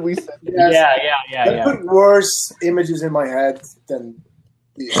cuss word we said. Yes. Yeah. I put worse images in my head than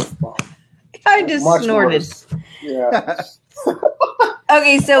the F-bomb. I just Much snorted. worse. Yeah.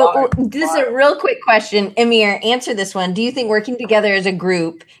 Okay, so this is a real quick question. Amir, answer this one. Do you think working together as a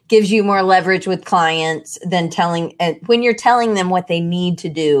group gives you more leverage with clients than when you're telling them what they need to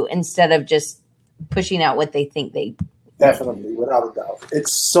do instead of just pushing out what they think they Definitely, without a doubt.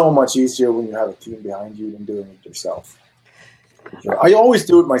 It's so much easier when you have a team behind you than doing it yourself. I always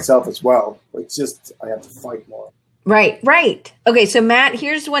do it myself as well. It's just I have to fight more. Right. Okay, so Matt,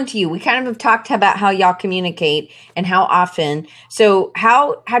 here's one to you. We kind of have talked about how y'all communicate and how often. So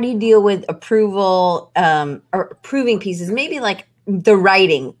how do you deal with approval or approving pieces? Maybe like the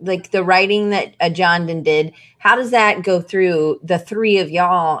writing that John did. How does that go through the three of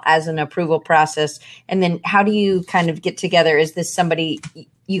y'all as an approval process? And then how do you kind of get together? Is this somebody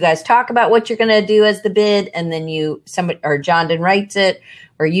you guys talk about what you're going to do as the bid, and then John writes it,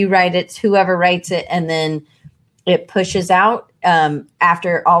 or you write it, whoever writes it, and then it pushes out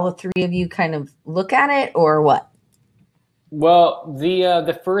after all the three of you kind of look at it, or what? Well,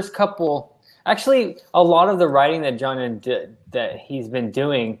 the first couple, actually, a lot of the writing that John did, that he's been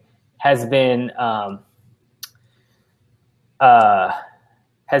doing has been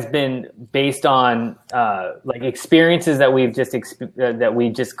based on like experiences that we've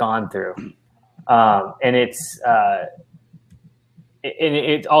just gone through, and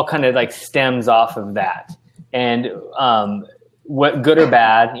it all kind of like stems off of that. And what good or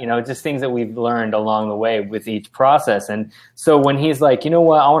bad, just things that we've learned along the way with each process. And so when he's like, you know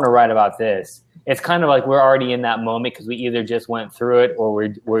what, I want to write about this, it's kind of like we're already in that moment because we either just went through it or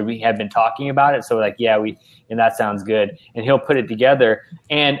we have been talking about it. So we're like, yeah, and that sounds good. And he'll put it together.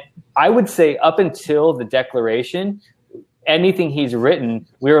 And I would say up until the declaration, anything he's written,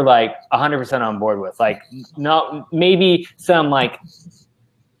 we were like 100% on board with. Like, not maybe some like,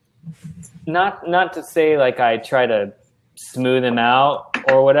 not to say like I try to smooth him out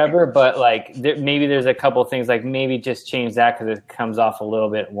or whatever. But like maybe there's a couple things like maybe just change that because it comes off a little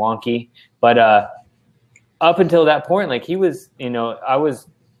bit wonky. But up until that point, like he was, I was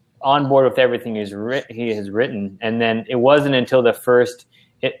on board with everything he has written, and then it wasn't until the first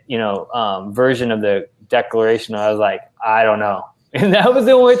version of the declaration I was like, I don't know. And that was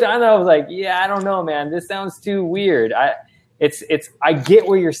the only time that I was like, yeah, I don't know, man. This sounds too weird. I get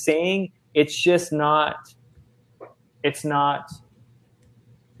what you're saying. It's just not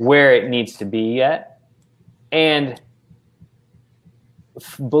where it needs to be yet. And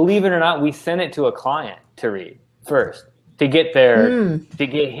believe it or not, we sent it to a client to read first to get to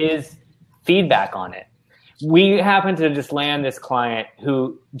get his feedback on it. We happened to just land this client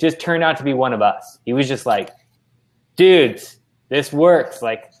who just turned out to be one of us. He was just like, dudes, this works.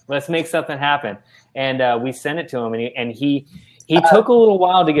 Like, let's make something happen. And we sent it to him, and he took a little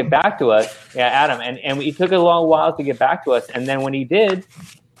while to get back to us. Yeah, Adam. And he took a long while to get back to us. And then when he did,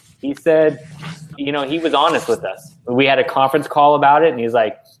 he said, he was honest with us. We had a conference call about it, and he's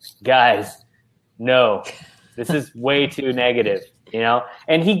like, guys, no, this is way too negative,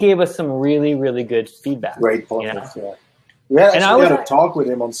 And he gave us some really, really good feedback. Great points, yeah. We had a talk with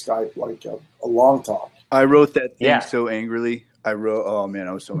him on Skype, like a long talk. I wrote that thing so angrily. I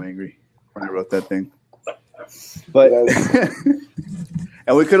was so angry when I wrote that thing. But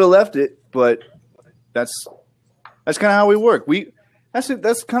and we could have left it, but that's kind of how we work.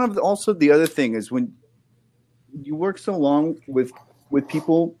 That's kind of also the other thing is when you work so long with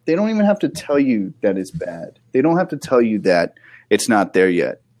people, they don't even have to tell you that it's bad. They don't have to tell you that it's not there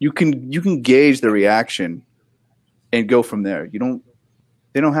yet. You can gauge the reaction and go from there. They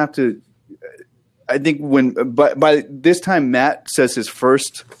don't have to. I think by this time Matt says his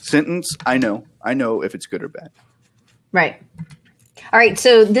first sentence, I know if it's good or bad. Right. All right.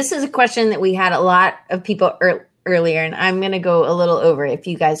 So this is a question that we had a lot of people earlier, and I'm going to go a little over if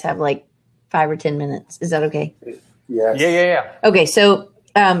you guys have like 5 or 10 minutes. Is that okay? Yes. Yeah. Okay. So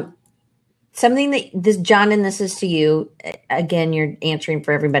something that John, and this is to you, again, you're answering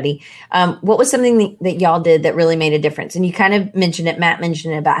for everybody. What was something that y'all did that really made a difference? And you kind of mentioned it, Matt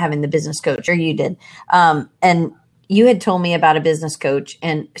mentioned it about having the business coach, or you did. And you had told me about a business coach.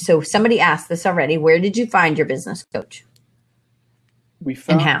 And so somebody asked this already. Where did you find your business coach? We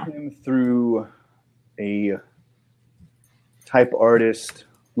found him through a type artist,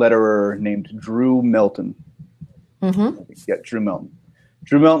 letterer named Drew Melton. Mm-hmm. Yeah, Drew Melton.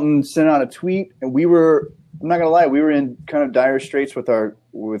 Drew Melton sent out a tweet, and I'm not going to lie, we were in kind of dire straits with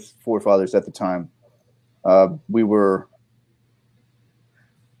Forefathers at the time. We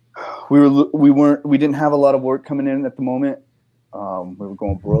didn't have a lot of work coming in at the moment. We were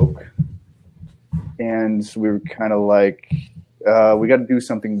going broke, and we were kind of like, we got to do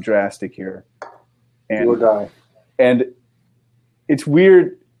something drastic here. And we'll die. And it's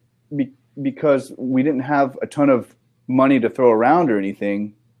weird because we didn't have a ton of money to throw around or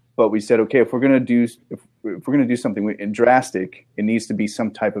anything, but we said, okay, if we're going to do something drastic, it needs to be some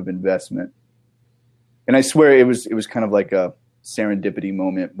type of investment. And I swear it was kind of like a serendipity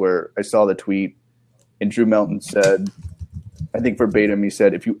moment where I saw the tweet and Drew Melton said, I think verbatim, he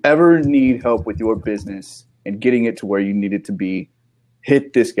said, if you ever need help with your business and getting it to where you need it to be,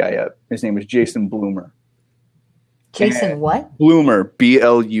 hit this guy up. His name is Jason Bloomer. Jason what? Bloomer,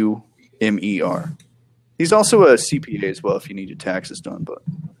 Blumer. He's also a CPA as well if you need your taxes done. But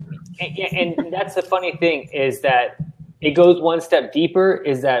and that's the funny thing is that it goes one step deeper,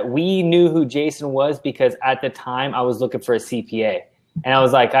 is that we knew who Jason was because at the time I was looking for a CPA. And I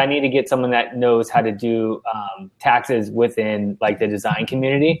was like, I need to get someone that knows how to do taxes within like the design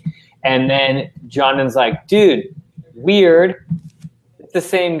community. And then Jonathan's like, dude, weird. It's the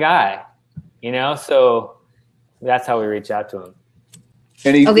same guy, So that's how we reach out to him.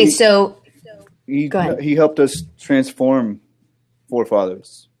 And Go ahead. He helped us transform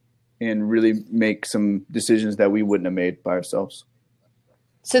Forefathers and really make some decisions that we wouldn't have made by ourselves.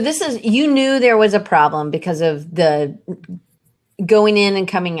 So you knew there was a problem because of the going in and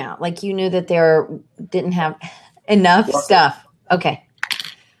coming out. Like you knew that there didn't have enough stuff. Okay.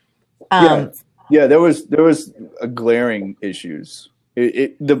 Yeah, there was a glaring issues.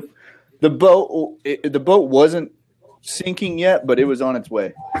 The boat wasn't sinking yet, but it was on its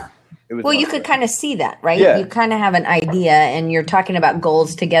way. Well, you could kind of see that, right? Yeah. You kind of have an idea, and you're talking about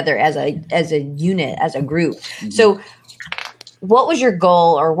goals together as a unit, as a group. Mm-hmm. So what was your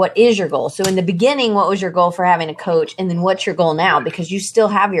goal, or what is your goal? So in the beginning, what was your goal for having a coach? And then what's your goal now? Because you still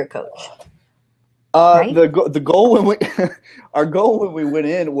have your coach. Right? The goal our goal when we went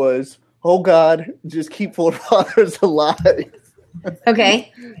in was, oh God, just keep Forefathers alive.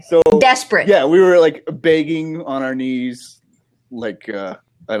 Okay. So Desperate. yeah, we were like begging on our knees, like I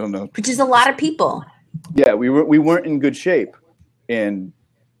don't know. Which is a lot of people. Yeah, we weren't in good shape, and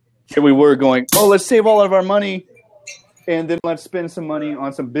here we were going, oh, let's save all of our money, and then let's spend some money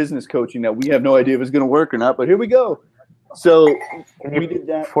on some business coaching that we have no idea if it's going to work or not. But here we go. So we did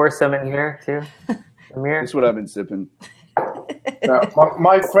that. Pour some in here too, Amir. That's what I've been sipping.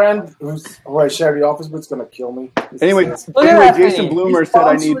 My friend who I share the office with is going to kill me. Anyway, that Jason thing. Bloomer said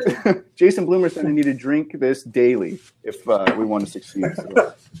I need. Jason Bloomer said I need to drink this daily if we want to succeed.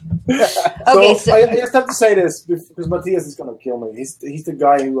 So. Okay, so I just have to say this because Matthias is going to kill me. He's the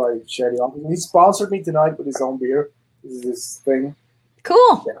guy who I share the office. He sponsored me tonight with his own beer. This is this thing.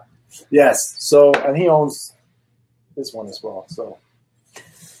 Cool. Yeah. Yes. So and he owns this one as well. So.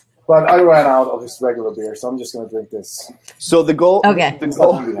 But I ran out of his regular beer, so I'm just going to drink this. So the goal, okay.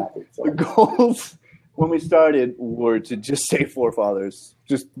 The goals when we started were to just save forefathers,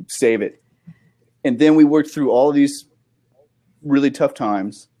 just save it, and then we worked through all of these really tough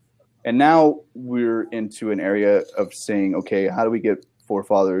times, and now we're into an area of saying, okay, how do we get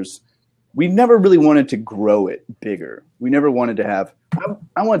forefathers? We never really wanted to grow it bigger. We never wanted to have.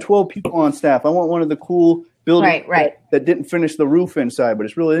 I want 12 people on staff. I want one of the cool building that didn't finish the roof inside, but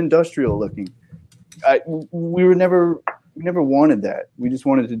it's really industrial looking. We never wanted that. We just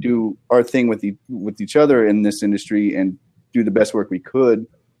wanted to do our thing with each other in this industry and do the best work we could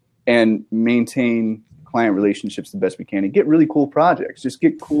and maintain client relationships the best we can and get really cool projects. Just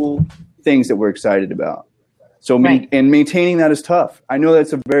get cool things that we're excited about. So and maintaining that is tough. I know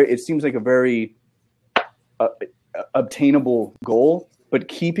it seems like a very obtainable goal, but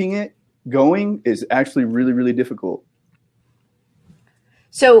keeping it going is actually really, really difficult.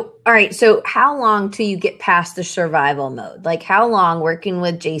 So, all right. So how long till you get past the survival mode? Like how long working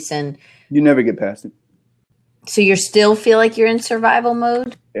with Jason? You never get past it. So you still feel like you're in survival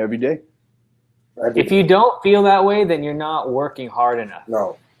mode? Every day. If you don't feel that way, then you're not working hard enough.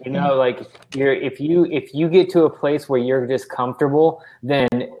 No. You know, like if you get to a place where you're just comfortable, then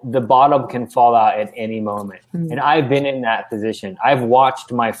the bottom can fall out at any moment. Mm-hmm. And I've been in that position. I've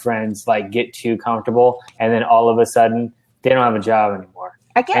watched my friends like get too comfortable, and then all of a sudden they don't have a job anymore.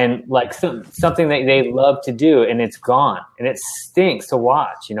 And like something that they love to do, and it's gone, and it stinks to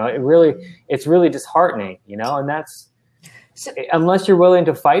watch. You know, it's really disheartening. You know, and that's unless you're willing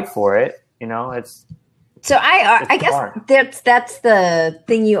to fight for it. You know, it's. So I guess that's the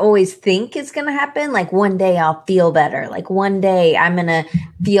thing you always think is going to happen. Like one day I'll feel better. Like one day I'm going to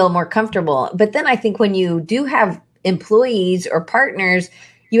feel more comfortable. But then I think when you do have employees or partners,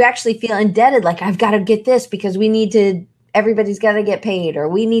 you actually feel indebted. Like I've got to get this because everybody's got to get paid, or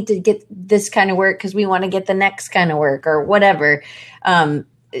we need to get this kind of work because we want to get the next kind of work or whatever. So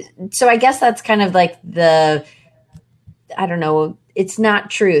I guess that's kind of like I don't know. It's not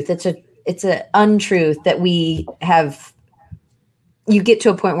truth. It's an untruth that we have. You get to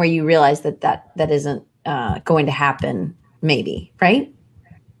a point where you realize that isn't going to happen, maybe, right?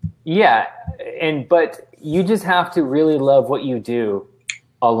 Yeah. But you just have to really love what you do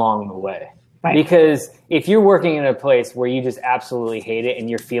along the way. Right. Because if you're working in a place where you just absolutely hate it and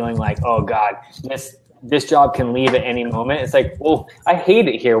you're feeling like, oh God, this job can leave at any moment. It's like, well, I hate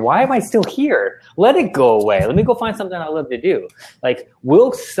it here. Why am I still here? Let it go away. Let me go find something I love to do. Like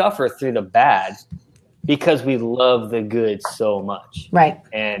we'll suffer through the bad because we love the good so much. Right.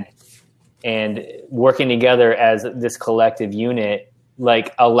 And working together as this collective unit,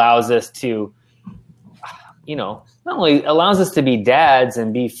 like allows us to, you know, not only allows us to be dads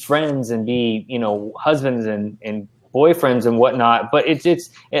and be friends and be, you know, husbands and boyfriends and whatnot, but it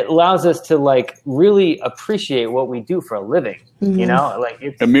allows us to like really appreciate what we do for a living. Mm-hmm. You know,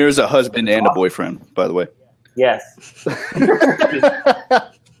 like Amir's a husband and a boyfriend, by the way. Yes.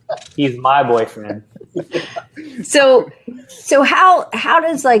 He's my boyfriend. So how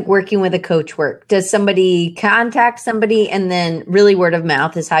does like working with a coach work? Does somebody contact somebody and then really word of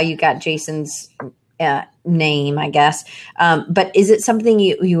mouth is how you got Jason's name, I guess. But is it something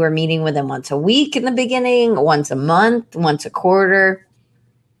you were meeting with them once a week in the beginning, once a month, once a quarter?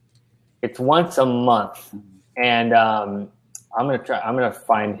 It's once a month. And I'm going to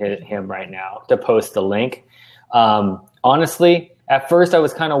find him right now to post the link. Honestly, at first I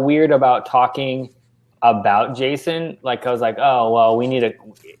was kind of weird about talking about Jason. Like I was like, oh, well,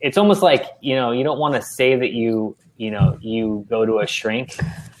 it's almost like, you know, you don't want to say that you go to a shrink,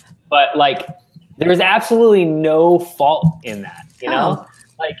 but like, there's absolutely no fault in that, you know?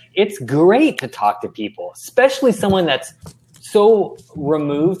 Like, it's great to talk to people, especially someone that's so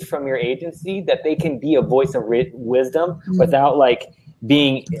removed from your agency that they can be a voice of wisdom without, like,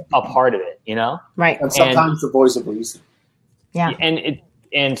 being a part of it, you know? Right. And sometimes the voice of reason. Yeah.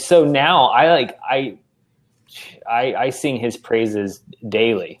 And so now I sing his praises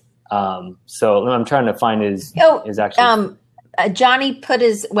daily. So I'm trying to find his actual. Johnny put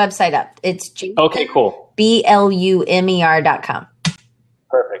his website up. It's okay, cool. BLUMER.com.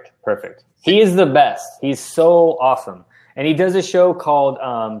 Perfect. He is the best. He's so awesome. And he does a show called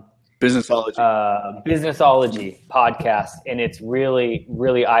Businessology podcast, and it's really,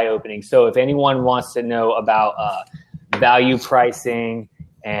 really eye-opening. So if anyone wants to know about value pricing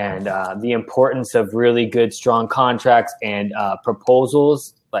and the importance of really good, strong contracts and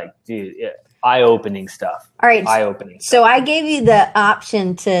proposals, like, dude, eye-opening stuff. All right. Eye-opening. So I gave you the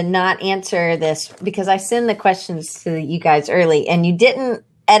option to not answer this because I send the questions to you guys early, and you didn't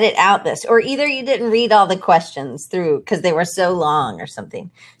edit out this, or either you didn't read all the questions through because they were so long or something.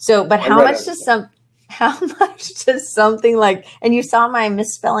 So, but how much does something like, and you saw my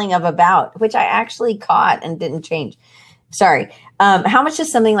misspelling of about, which I actually caught and didn't change. Sorry. How much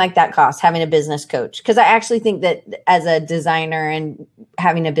does something like that cost, having a business coach? Because I actually think that as a designer and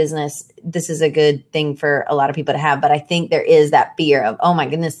having a business, this is a good thing for a lot of people to have. But I think there is that fear of, oh my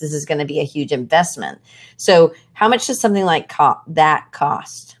goodness, this is going to be a huge investment. So how much does something like that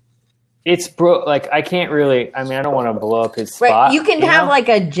cost? It's like, I can't really, I mean, I don't want to blow up his spot. Right. You can have like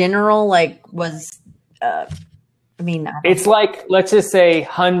a general, it's like, let's just say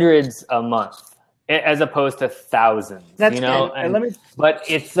hundreds a month, as opposed to thousands. That's good. And but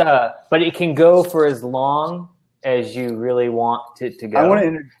it can go for as long as you really want to go. I want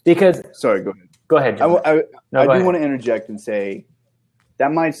to sorry, go ahead. Go ahead. I do want to interject and say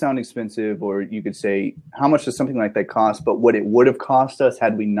that might sound expensive, or you could say, how much does something like that cost? But what it would have cost us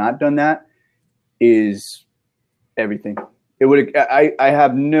had we not done that is everything. It would. I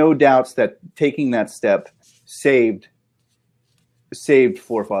have no doubts that taking that step saved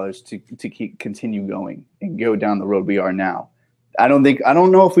forefathers to continue going and go down the road we are now. I don't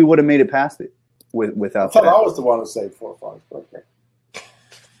know if we would have made it past it without that. I was the one who saved forefathers. Okay.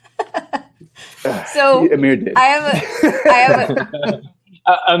 So Amir did. I have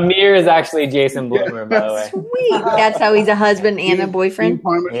Amir is actually Jason Bloomer, by the way. Sweet. That's how he's a husband and a boyfriend.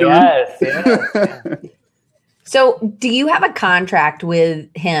 Yes. So do you have a contract with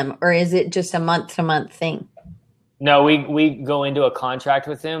him, or is it just a month-to-month thing? No, we go into a contract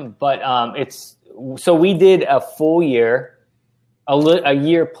with him, but so we did a full year, a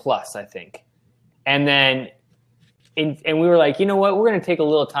year plus, I think. And then and we were like, you know what, we're going to take a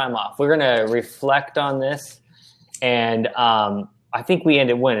little time off. We're going to reflect on this. And I think we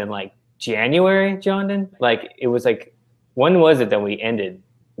ended when, in like January, Jondon? Like, it was like, when was it that we ended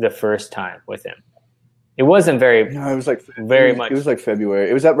the first time with him? It wasn't very. No, it was like very much. It was like February.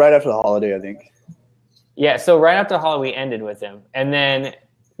 It was right after the holiday, I think. Yeah, so right after Holiday, we ended with him. And then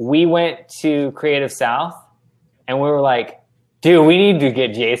we went to Creative South, and we were like, dude, we need to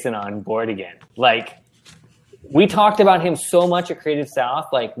get Jason on board again. Like, we talked about him so much at Creative South.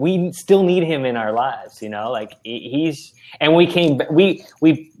 Like, we still need him in our lives, you know? Like, and we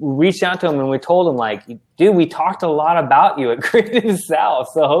reached out to him, and we told him, like, dude, we talked a lot about you at Creative South,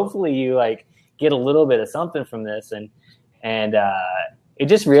 so hopefully you, like, get a little bit of something from this. And it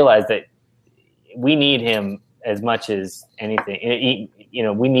just realized that we need him as much as anything.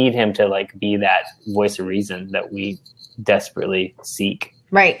 We need him to, like, be that voice of reason that we desperately seek.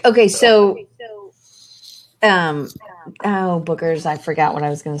 Right. Okay. So bookers, I forgot what I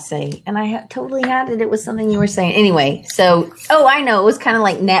was going to say, and I totally had it. It was something you were saying. Anyway, so, I know. It was kind of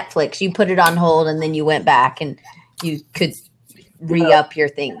like Netflix. You put it on hold, and then you went back, and you could re-up your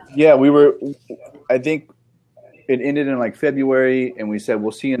thing. Yeah, I think it ended in like February, and we said,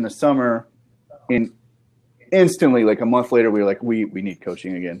 we'll see you in the summer. And instantly, like a month later, we were like, we need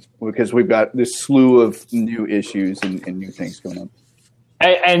coaching again, because we've got this slew of new issues and new things going on.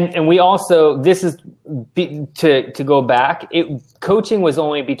 And we also, this is to go back. Coaching was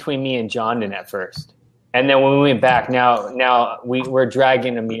only between me and Jondon at first, and then when we went back, now we're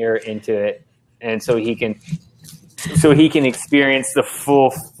dragging Amir into it, and so he can experience the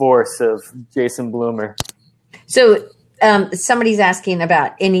full force of Jason Bloomer. So somebody's asking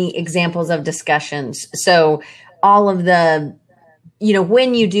about any examples of discussions. So all of the,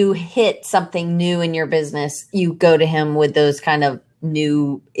 when you do hit something new in your business, you go to him with those kind of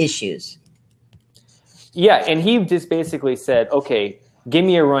new issues. Yeah. And he just basically said, okay, give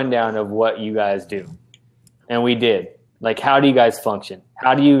me a rundown of what you guys do. And we did. Like, how do you guys function?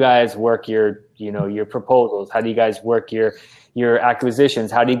 How do you guys work your proposals? How do you guys work your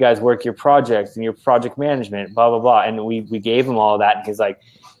acquisitions? How do you guys work your projects and your project management, blah, blah, blah. And we gave him all that. And he's like,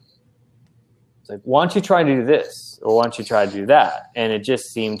 why don't you try to do this? Or why don't you try to do that? And it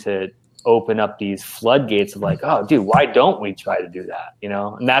just seemed to open up these floodgates of like, oh, dude, why don't we try to do that? You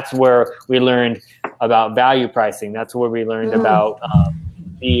know, and that's where we learned about value pricing. That's where we learned about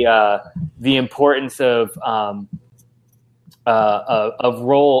the importance of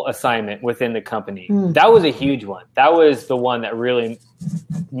role assignment within the company. That was a huge one. That was the one that really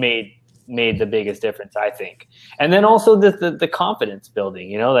made the biggest difference, I think. And then also the confidence building,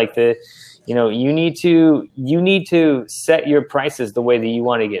 you know, like you need to set your prices the way that you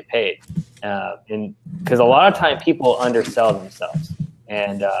want to get paid. And because a lot of time people undersell themselves,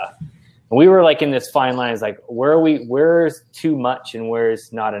 and we were like in this fine line, is like, where's too much and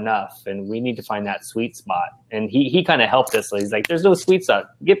where's not enough, and we need to find that sweet spot. And he kind of helped us. He's like, there's no sweet spot.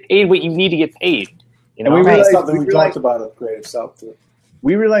 Get paid what you need to get paid. You know, and we talked about it, Creative South too.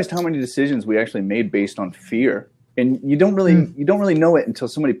 We realized how many decisions we actually made based on fear, and you don't really know it until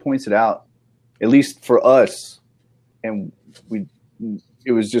somebody points it out. At least for us, and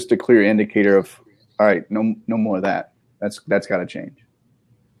it was just a clear indicator of, all right, no more of that. That's got to change.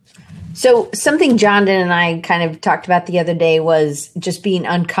 So something John and I kind of talked about the other day was just being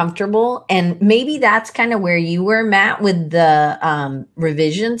uncomfortable. And maybe that's kind of where you were, Matt, with the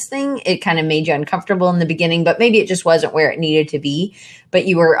revisions thing. It kind of made you uncomfortable in the beginning, but maybe it just wasn't where it needed to be. But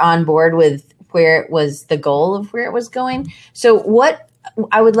you were on board with where it was, the goal of where it was going. So what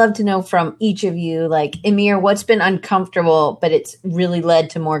I would love to know from each of you, like Amir, what's been uncomfortable, but it's really led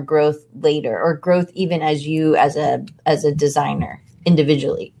to more growth later, or growth even as you as a designer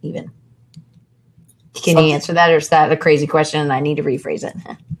individually even. Can you answer that, or is that a crazy question and I need to rephrase it?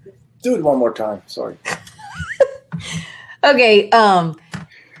 Do it one more time. Sorry. Okay.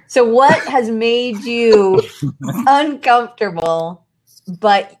 So what has made you uncomfortable,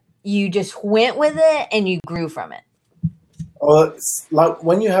 but you just went with it and you grew from it? Well, it's like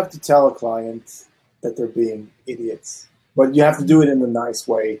when you have to tell a client that they're being idiots, but you have to do it in a nice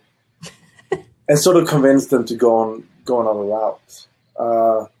way and sort of convince them to go on a route.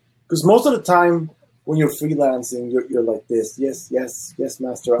 Because most of the time when you're freelancing, you're like this, yes,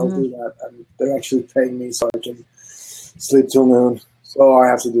 master, I'll do that. And they're actually paying me so I can sleep till noon. So I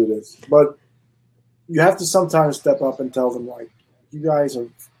have to do this. But you have to sometimes step up and tell them, like, you guys are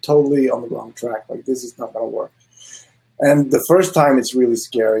totally on the wrong track. Like, this is not going to work. And the first time it's really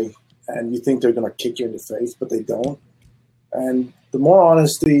scary, and you think they're going to kick you in the face, but they don't. And the more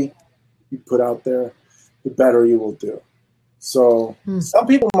honesty you put out there, the better you will do. So some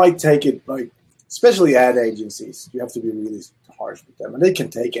people might take it, like, especially ad agencies, you have to be really harsh with them. And they can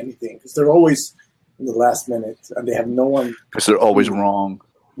take anything because they're always in the last minute, and they have no one. Because they're always wrong.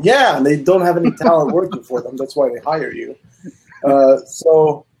 Yeah, and they don't have any talent working for them. That's why they hire you.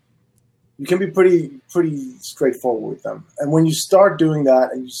 So you can be pretty straightforward with them. And when you start doing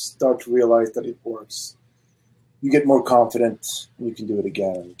that and you start to realize that it works, you get more confident, and you can do it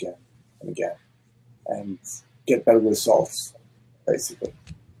again and again and again and get better results, basically.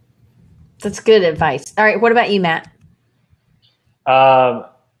 That's good advice. All right. What about you, Matt?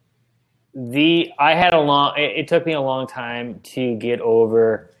 It took me a long time to get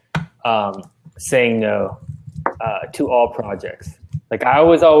over saying no to all projects. Like, I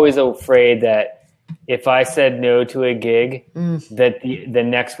was always afraid that if I said no to a gig, that the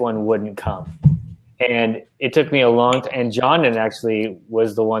next one wouldn't come. And it took me a long time. And John actually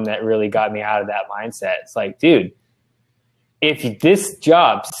was the one that really got me out of that mindset. It's like, dude, if this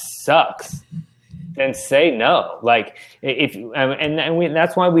job sucks, then say no. Like,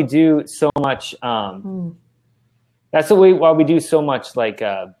 that's why we do so much. That's why we do so much, like,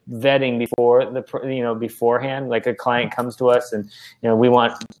 vetting beforehand. Like, a client comes to us and, we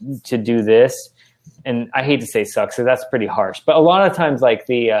want to do this, and I hate to say sucks, so that's pretty harsh. But a lot of times, like,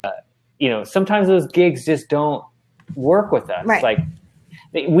 sometimes those gigs just don't work with us. Right. Like,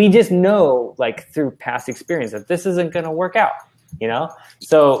 we just know, like, through past experience, that this isn't going to work out.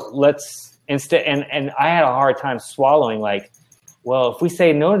 So let's instead. And I had a hard time swallowing, like, well, if we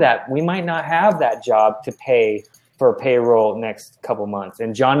say no to that, we might not have that job to pay for payroll next couple months.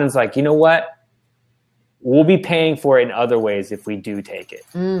 And John is like, you know what? We'll be paying for it in other ways if we do take it.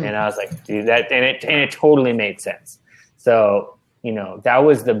 And I was like, dude, and it totally made sense. So, that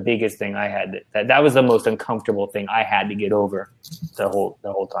was the biggest thing I had. That was the most uncomfortable thing I had to get over the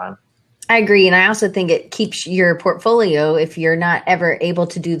whole time. I agree. And I also think it keeps your portfolio, if you're not ever able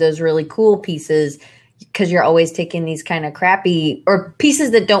to do those really cool pieces, because you're always taking these kind of crappy or pieces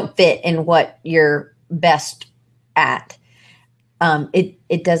that don't fit in what you're best at.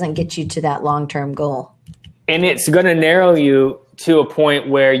 It doesn't get you to that long-term goal. And it's going to narrow you to a point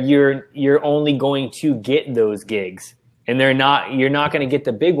where you're only going to get those gigs and you're not going to get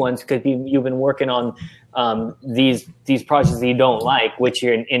the big ones because you've been working on these projects that you don't like, which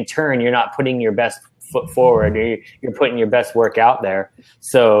in turn you're not putting your best foot forward, or you're putting your best work out there.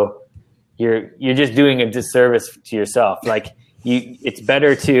 So you're just doing a disservice to yourself. Like it's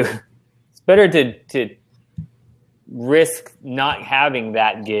better to risk not having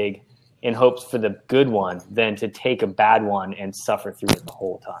that gig in hopes for the good one than to take a bad one and suffer through it the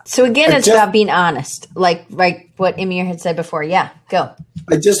whole time. So again, it's about being honest, like what Emir had said before. Yeah, go.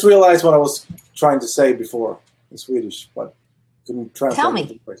 I just realized what I was trying to say before in Swedish, but couldn't translate. Tell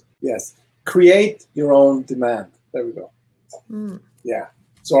me. Yes. Create your own demand. There we go. Yeah.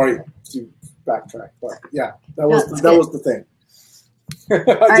 Sorry to backtrack, but yeah, that was the thing.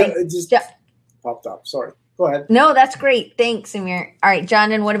 It just popped up. Sorry. Go ahead. No, that's great. Thanks, Emir. All right,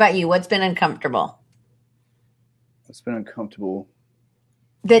 John, and what about you? What's been uncomfortable? What's been uncomfortable?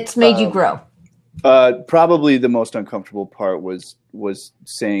 That's made you grow. Probably the most uncomfortable part was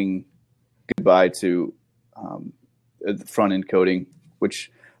saying goodbye to the front end coding,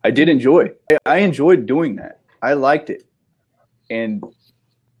 which I did enjoy. I enjoyed doing that. I liked it, and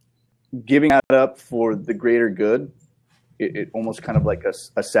giving that up for the greater good, it almost kind of like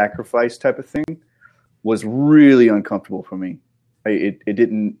a sacrifice type of thing, was really uncomfortable for me. It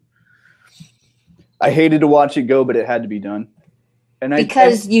didn't. I hated to watch it go, but it had to be done. And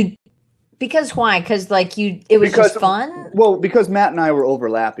because why? Because it was just fun. Well, because Matt and I were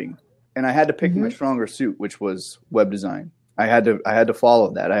overlapping, and I had to pick my stronger suit, which was web design. I had to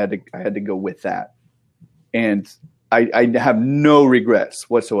follow that. I had to go with that, and I have no regrets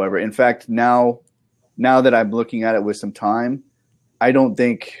whatsoever. In fact, now that I'm looking at it with some time, I don't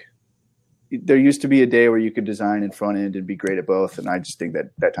think. There used to be a day where you could design in front end and be great at both, and I just think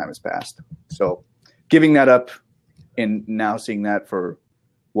that time has passed. So giving that up and now seeing that for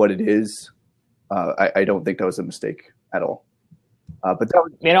what it is, I don't think that was a mistake at all. But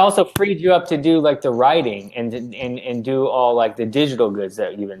it also freed you up to do like the writing and do all like the digital goods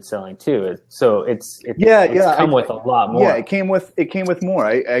that you've been selling too. So it's come with a lot more. Yeah, it came with more.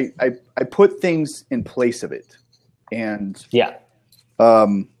 I put things in place of it, and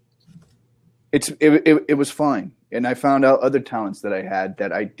It was fine, and I found out other talents that I had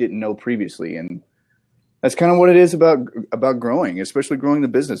that I didn't know previously, and that's kind of what it is about growing, especially growing the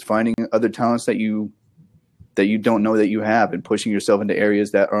business, finding other talents that you don't know that you have, and pushing yourself into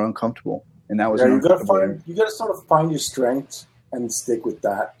areas that are uncomfortable. And that was you got to sort of find your strengths and stick with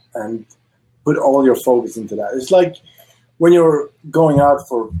that, and put all your focus into that. It's like when you're going out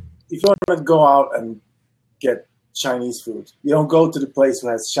if you want to go out and get Chinese food, you don't go to the place that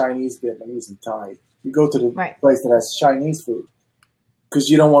has Chinese, Vietnamese, and Thai. You go to the place that has Chinese food, because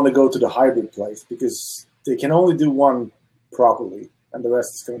you don't want to go to the hybrid place, because they can only do one properly and the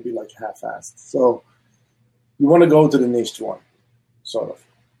rest is going to be like half-assed. So you want to go to the niche one, sort of.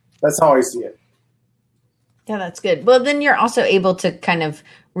 That's how I see it. Yeah, that's good. Well, then you're also able to kind of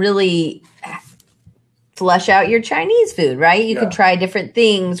really flesh out your Chinese food, right? You can try different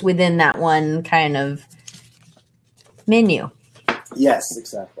things within that one kind of menu. Yes,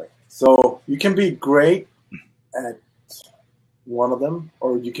 exactly. So you can be great at one of them,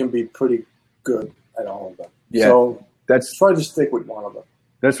 or you can be pretty good at all of them. Yeah, so try to stick with one of them.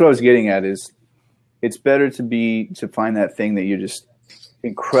 That's what I was getting at. Is it's better to find that thing that you're just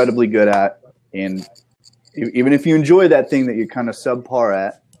incredibly good at, and even if you enjoy that thing that you're kind of subpar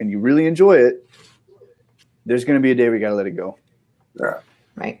at, and you really enjoy it, there's going to be a day where you got to let it go. Yeah.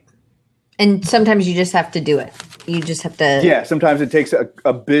 Right. And sometimes you just have to do it. You just have to. Yeah, sometimes it takes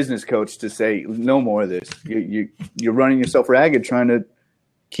a business coach to say, no more of this. You're running yourself ragged trying to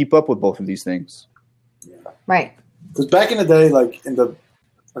keep up with both of these things. Yeah. Right. Because back in the day, like in the,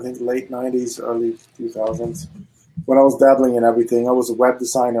 I think, late 90s, early 2000s, when I was dabbling in everything, I was a web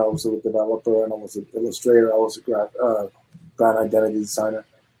designer, I was a developer, and I was an illustrator, I was a brand identity designer.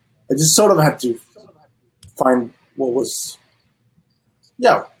 I just sort of had to find what was...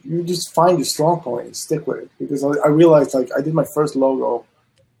 Yeah, you just find your strong point and stick with it. Because I realized, like, I did my first logo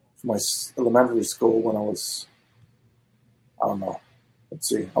for my elementary school when I was, I don't know,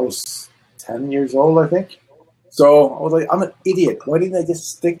 I was 10 years old, I think. So I was like, I'm an idiot. Why didn't I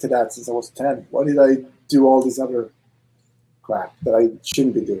just stick to that since I was 10? Why did I do all this other crap that I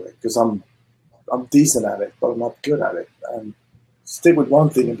shouldn't be doing? Because I'm decent at it, but I'm not good at it. And stick with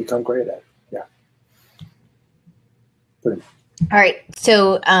one thing and become great at it. Yeah. Pretty much. All right.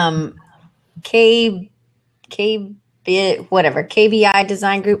 So KBI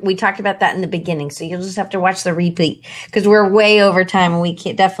Design Group, we talked about that in the beginning. So you'll just have to watch the repeat because we're way over time and we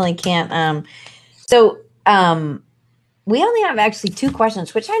definitely can't. we only have actually 2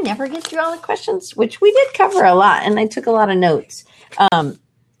 questions, which I never get through all the questions, which we did cover a lot, and I took a lot of notes.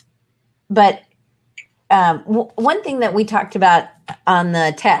 But one thing that we talked about on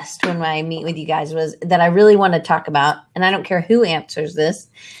the test when I meet with you guys was that I really want to talk about, and I don't care who answers this,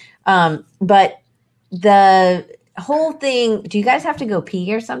 but the whole thing. Do you guys have to go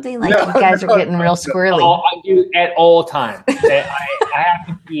pee or something? Like you guys are getting real squirrely. I do at all times. I have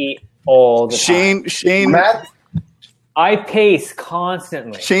to pee all the time. Shane, Matt, I pace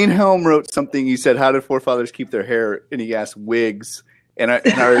constantly. Shane Helm wrote something. He said, "How did forefathers keep their hair?" And he asked wigs. And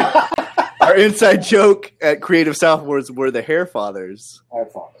our inside joke at Creative South was we're the hair fathers. Hair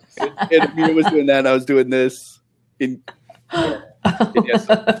fathers. And Amir was doing that, and I was doing this. Yes.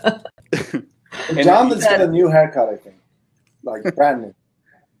 John just got a new haircut, I think. Like brand new.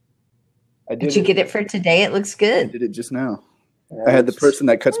 Did you get it for today? It looks I good. did it just now. Yeah, I had the person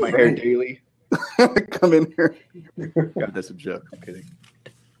that cuts my hair daily come in here. God, that's a joke. I'm kidding.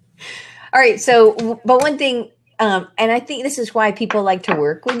 All right. So, but one thing, and I think this is why people like to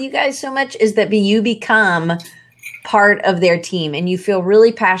work with you guys so much, is that you become part of their team and you feel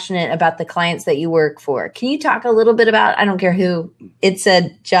really passionate about the clients that you work for. Can you talk a little bit about, I don't care who, it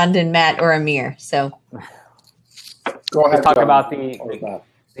said Jonathan, Matt, or Amir. So go ahead. Talk John, about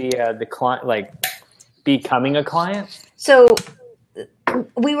the client, like becoming a client. So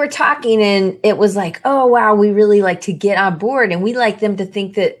we were talking and it was like, oh, wow, we really like to get on board and we like them to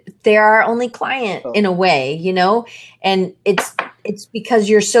think that they're our only client in a way, you know, and it's because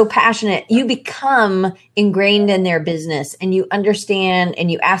you're so passionate, you become ingrained in their business and you understand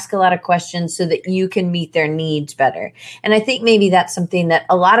and you ask a lot of questions so that you can meet their needs better. And I think maybe that's something that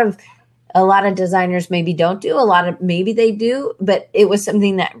a lot of designers maybe don't do, maybe they do, but it was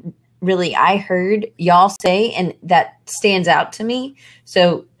something that really I heard y'all say, and that stands out to me.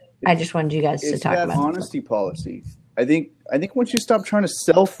 So I just wanted you guys to talk about that honesty policy. I think once you stop trying to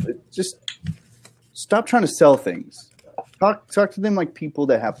stop trying to sell things. Talk to them like people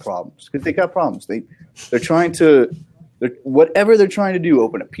that have problems, because they got problems. They're trying to whatever they're trying to do.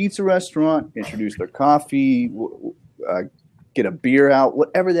 Open a pizza restaurant, introduce their coffee, get a beer out,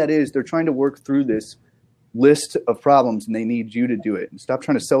 whatever that is. They're trying to work through this list of problems, and they need you to do it. And stop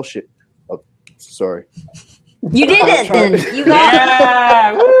trying to sell shit. Oh, sorry. You did it, then. You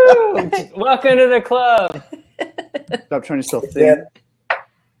got it. Woo! Welcome to the club. Stop trying to sell things.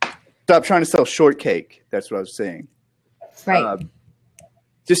 Stop trying to sell shortcake. That's what I was saying. Right.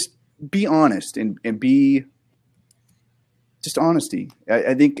 Just be honest and be just honesty.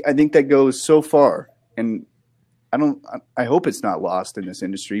 I think that goes so far, and I hope it's not lost in this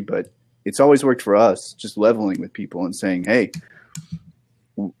industry, but it's always worked for us, just leveling with people and saying, hey,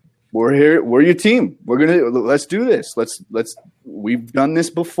 we're here. We're your team. Let's do this. We've done this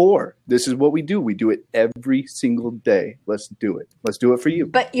before. This is what we do. We do it every single day. Let's do it. Let's do it for you.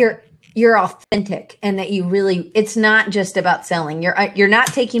 But you're authentic, and that you really, it's not just about selling. You're not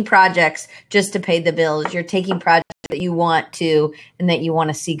taking projects just to pay the bills. You're taking projects that you want to, and that you want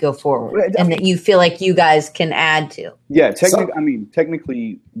to see go forward, and that you feel like you guys can add to. Yeah.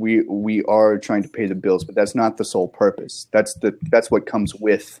 Technically we are trying to pay the bills, but that's not the sole purpose. That's what comes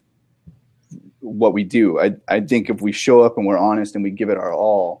with what we do. I think if we show up and we're honest and we give it our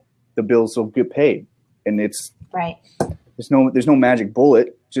all, the bills will get paid. And it's right. There's no magic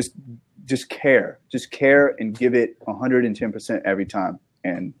bullet. Just care and give it 110% every time,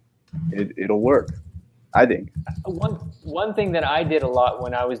 and it'll work. I think one thing that I did a lot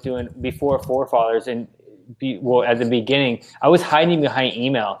when I was doing before Forefathers at the beginning, I was hiding behind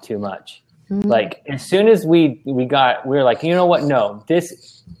email too much. Mm-hmm. Like as soon as we were like, you know what? No,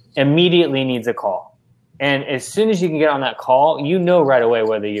 this immediately needs a call. And as soon as you can get on that call, you know right away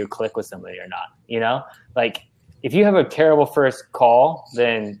whether you click with somebody or not, you know, like if you have a terrible first call,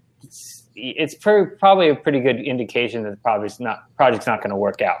 then it's probably a pretty good indication that the project's not going to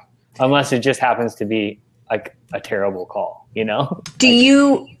work out, unless it just happens to be like a terrible call, you know? Do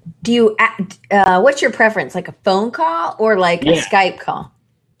you what's your preference? Like a phone call or like a Skype call?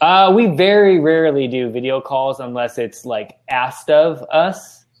 We very rarely do video calls unless it's like asked of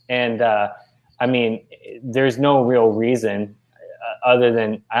us. And I mean, there's no real reason other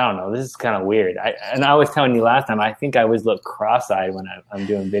than, I don't know, this is kind of weird. I was telling you last time, I think I always look cross-eyed when I'm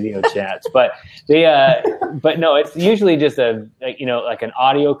doing video chats, but no, it's usually just like an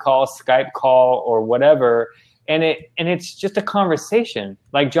audio call, Skype call or whatever. And it's just a conversation.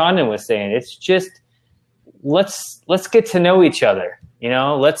 Like Jonathan was saying, it's just, let's get to know each other. You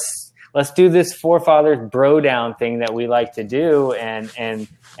know, let's do this Forefathers bro down thing that we like to do and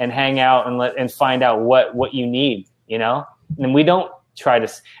hang out and find out what you need, you know? And we don't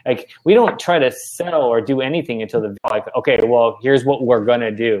we don't try to sell or do anything until the like, okay, well, here's what we're going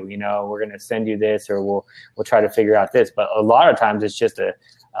to do. We're going to send you this, or we'll try to figure out this. But a lot of times it's just a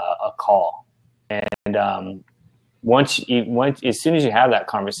call. And as soon as you have that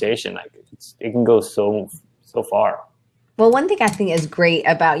conversation, like it can go so far. Well, one thing I think is great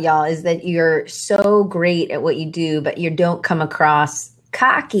about y'all is that you're so great at what you do, but you don't come across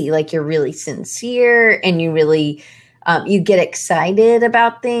cocky. Like you're really sincere, and you really you get excited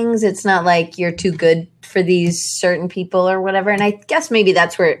about things. It's not like you're too good for these certain people or whatever. And I guess maybe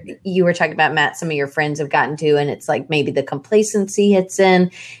that's where you were talking about, Matt, some of your friends have gotten to, and it's like maybe the complacency hits in,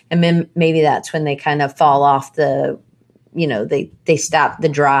 and then maybe that's when they kind of fall off the, they stop the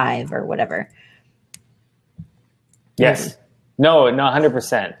drive or whatever. Yes. No,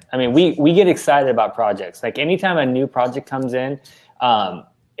 100%. I mean, we get excited about projects. Like anytime a new project comes in,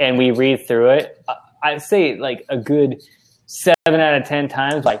 and we read through it, I'd say like a good 7 out of 10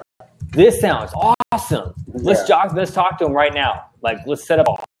 times, like, this sounds awesome. Let's talk to them right now. Like, let's set up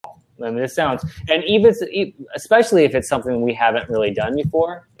a call. I mean, this sounds, and even especially if it's something we haven't really done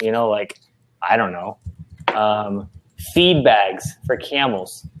before, like, I don't know, feed bags for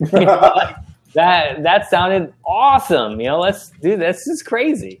camels. Like, that sounded awesome. Let's do this. This is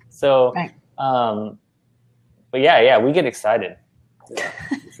crazy. So, right. But yeah, we get excited. Yeah,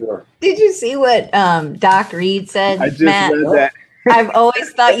 sure. Did you see what Doc Reed said? I just Matt? read that. I've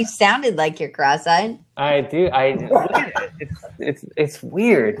always thought you sounded like you're cross-eyed. I do. It's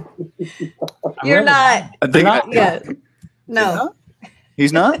weird. You're not. I think Yeah. No.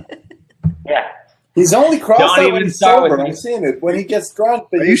 He's not? Yeah. He's only Don't crossed out even when he's start with sober. me. I've seen it. When he gets drunk,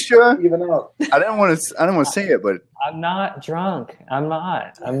 Are you sure? Even out. I didn't want to say it, but I'm not drunk. I'm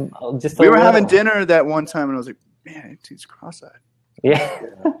not. I'm just. we were having dinner that one time, and I was like, "Man, dude's cross-eyed." Yeah.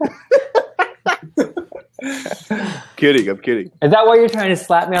 Kidding. I'm kidding. Is that why you're trying to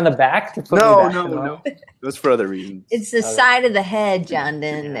slap me on the back? To put me back to No. normal? It was for other reasons. It's the side of the head, John.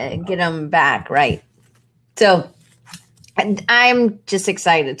 Get them back right. So I'm just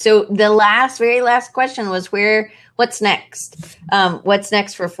excited. So the very last question was what's next? What's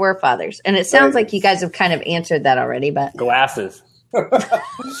next for Forefathers? And it sounds like you guys have kind of answered that already, but Glasses.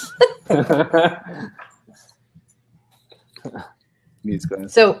 Needs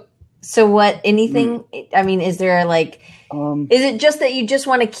glasses. So what, anything, I mean, is there like, is it just that you just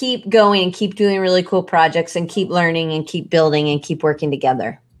want to keep going and keep doing really cool projects and keep learning and keep building and keep working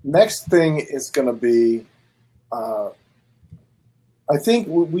together? Next thing is going to be, I think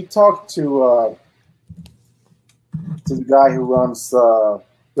we talked to the guy who runs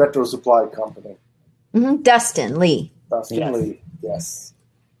Retro Supply Company. Mm-hmm. Dustin Lee. Dustin Lee, yes.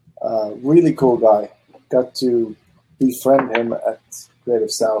 Really cool guy. Got to befriend him at Creative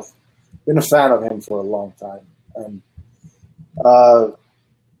South. Been a fan of him for a long time. And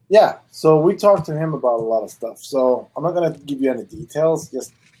so we talked to him about a lot of stuff. So I'm not going to give you any details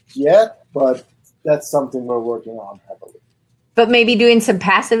just yet, but that's something we're working on heavily. But maybe doing some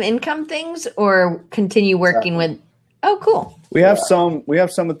passive income things or continue working with. Oh, cool. We have some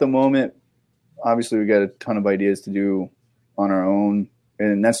at the moment. Obviously, we got a ton of ideas to do on our own,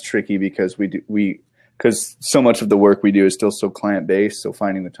 and that's tricky because because so much of the work we do is still so client based. So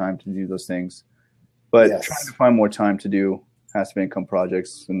finding the time to do those things, but trying to find more time to do passive income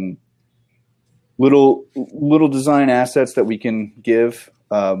projects and little design assets that we can give.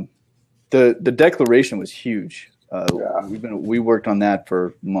 The declaration was huge. We worked on that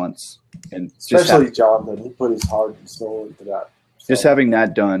for months, and especially Jonathan, he put his heart and soul into that. So. Just having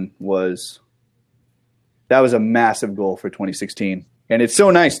that done was a massive goal for 2016, and it's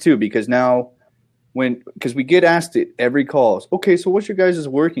so nice too because now because we get asked at every call, okay, so what's your guys'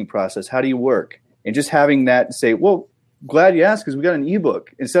 working process? How do you work? And just having that say, well, glad you asked because we got an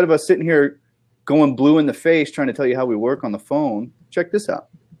ebook instead of us sitting here going blue in the face trying to tell you how we work on the phone. Check this out.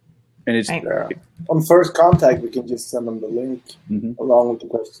 And it's on first contact, we can just send them the link along with the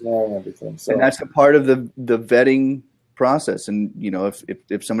questionnaire and everything. So, and that's a part of the vetting process. And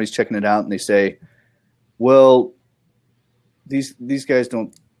if somebody's checking it out and they say, "Well, these guys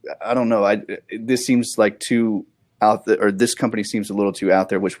don't," I don't know. This seems like too out there, or this company seems a little too out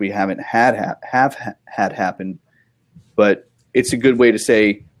there, which we haven't had happen. But it's a good way to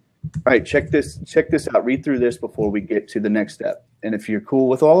say, "All right, check this out. Read through this before we get to the next step." And if you're cool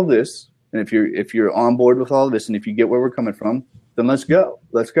with all of this, and if you're on board with all of this, and if you get where we're coming from, then let's go.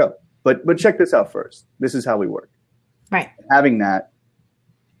 But check this out first. This is how we work. Right. Having that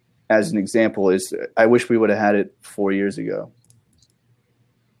as an example is, I wish we would have had it 4 years ago.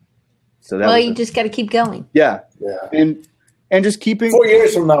 So you just got to keep going. Yeah. And just keeping 4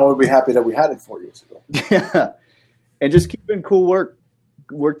 years from now, we'll be happy that we had it 4 years ago. Yeah. And just keeping cool work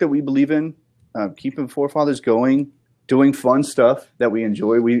work that we believe in, keeping Forefathers going, doing fun stuff that we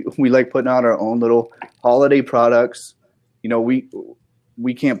enjoy. We like putting out our own little holiday products. You know,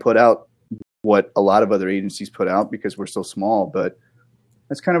 we can't put out what a lot of other agencies put out because we're so small, but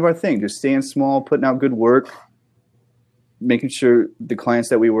that's kind of our thing. Just staying small, putting out good work, making sure the clients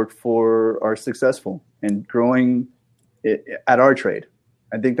that we work for are successful and growing at our trade.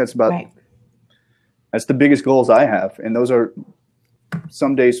 I think that's that's the biggest goals I have. And those are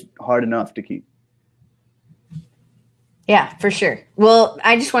some days hard enough to keep. Yeah, for sure. Well,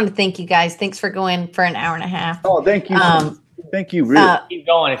 I just want to thank you guys. Thanks for going for an hour and a half. Oh, thank you. Thank you. Really. Keep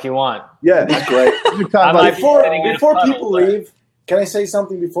going if you want. Yeah, that's great. Before people leave, can I say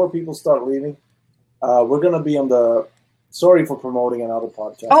something before people start leaving? We're going to be on the, sorry for promoting another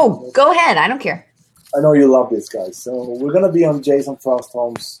podcast. Oh, go ahead. I don't care. I know you love this, guys. So we're going to be on Jason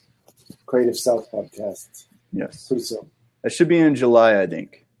Frostholm's Creative South podcast. Yes. Pretty soon. That should be in July, I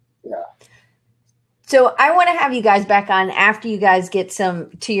think. Yeah. So I want to have you guys back on after you guys get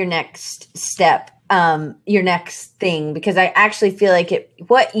to your next step, your next thing, because I actually feel like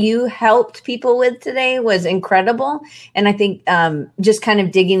what you helped people with today was incredible. And I think just kind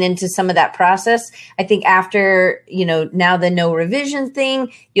of digging into some of that process, I think after, now the no revision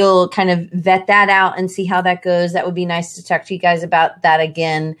thing, you'll kind of vet that out and see how that goes. That would be nice to talk to you guys about that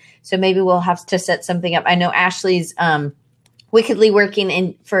again. So maybe we'll have to set something up. I know Ashley's wickedly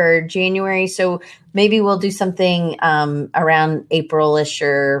working for January. So maybe we'll do something around April-ish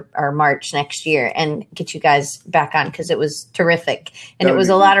or March next year and get you guys back on because it was terrific. And it was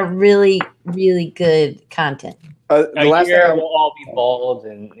a lot of really, really good content. The last year we'll all be bald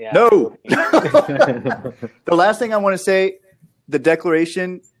and yeah. No. The last thing I want to say, the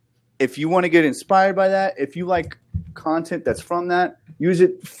declaration, if you want to get inspired by that, if you like content that's from that, use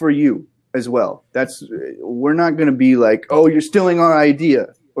it for you as well. We're not going to be like, oh, you're stealing our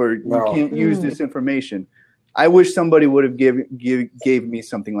idea or you can't use this information. I wish somebody would have gave me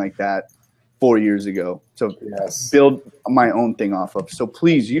something like that 4 years ago to build my own thing off of. So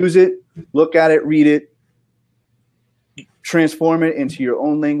please use it, look at it, read it, transform it into your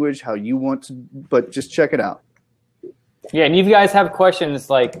own language, how you want to, but just check it out. Yeah, and if you guys have questions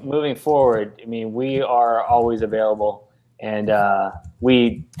like moving forward, I mean, we are always available. And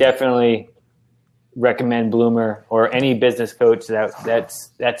we definitely recommend Bloomer or any business coach.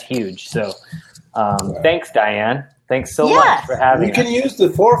 That's huge. So thanks, Diane. Thanks so much for having us. You can use the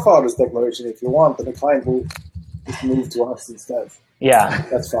Forefathers Declaration if you want, but the client will just move to us instead. Yeah.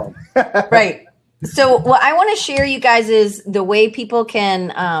 That's fine. Right. So what I want to share, you guys, is the way people can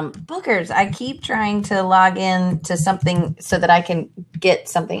bookers. I keep trying to log in to something so that I can get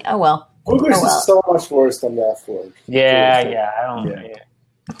something. Oh, well. Boogers is so much worse than the F word. Yeah. I don't. Yeah.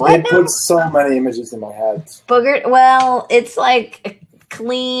 It puts so many images in my head. Booger. Well, it's like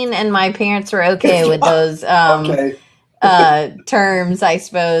clean, and my parents were okay with those terms. I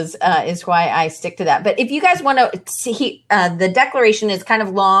suppose is why I stick to that. But if you guys want to see, the declaration is kind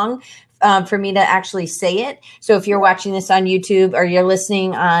of long for me to actually say it. So if you're watching this on YouTube or you're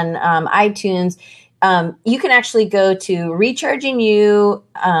listening on iTunes. You can actually go to Recharging You.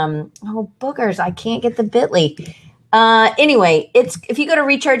 Boogers, I can't get the bit.ly. Anyway, if you go to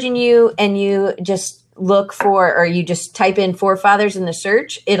Recharging You and you just look for, or you just type in Forefathers in the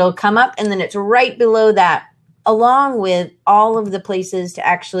search, it'll come up, and then it's right below that, along with all of the places to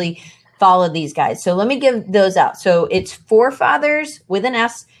actually follow these guys. So let me give those out. So it's Forefathers with an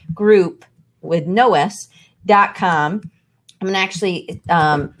S group with no S.com. I'm going to actually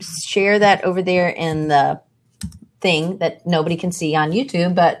share that over there in the thing that nobody can see on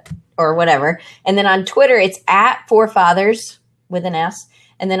YouTube, or whatever. And then on Twitter, it's at Forefathers with an S.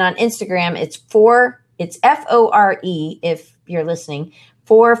 And then on Instagram, it's Fore if you're listening,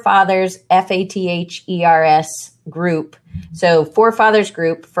 Forefathers, Fathers group. So Forefathers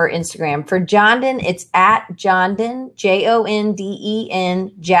group for Instagram. For Jondon, it's at Jondon,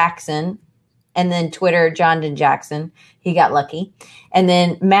 Jonden Jackson. And then Twitter, Jondon Jackson. He got lucky. And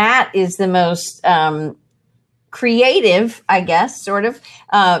then Matt is the most creative, I guess, sort of,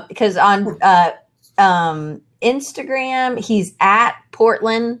 because on Instagram, he's at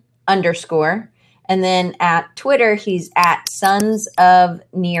Portland_. And then at Twitter, he's at Sons of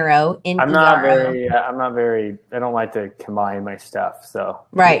Nero. I don't like to combine my stuff. So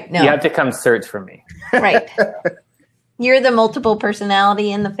right. No. You have to come search for me. Right. You're the multiple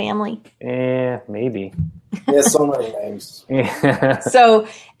personality in the family? Maybe. Yeah, so many names. So,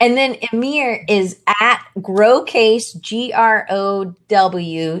 and then Amir is at Growcase,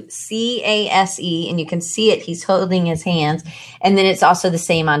 GROWCASE, and you can see it. He's holding his hands. And then it's also the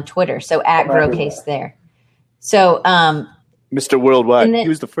same on Twitter. So at Growcase there. So, Mr. Worldwide. And then- He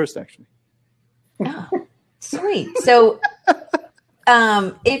was the first, actually. Oh, sweet. So,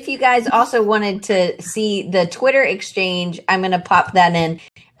 if you guys also wanted to see the Twitter exchange, I'm going to pop that in.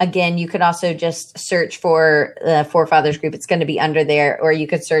 Again, you could also just search for the Forefathers group. It's going to be under there, or you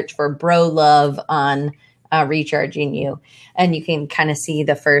could search for Bro Love on Recharging You, and you can kind of see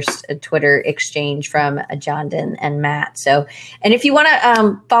the first Twitter exchange from Jondon and Matt. So, and if you want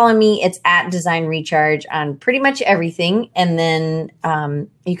to follow me, it's at Design Recharge on pretty much everything. And then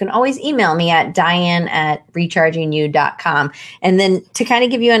you can always email me at diane@rechargingyou.com. And then to kind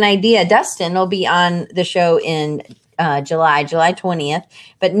of give you an idea, Dustin will be on the show in July 20th.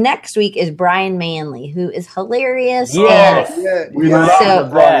 But next week is Brian Manley, who is hilarious. Yes. We Yeah. love So-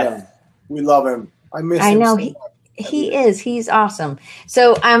 Brian. We love him. I miss him. I know so much. he is. He's awesome.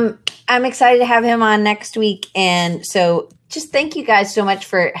 So I'm excited to have him on next week. And so just thank you guys so much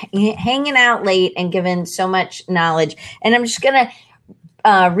for hanging out late and giving so much knowledge. And I'm just going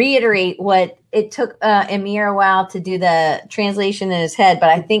to reiterate what it took Amir a while to do the translation in his head, but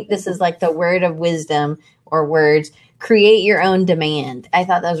I think this is like the word of wisdom or words. Create your own demand. I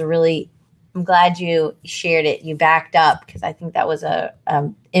thought that was I'm glad you shared it. You backed up because I think that was a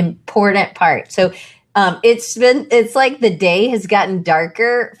important part. So it's like the day has gotten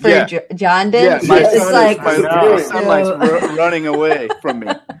darker for Jondon. Yeah, my It's sunlight's running away from me.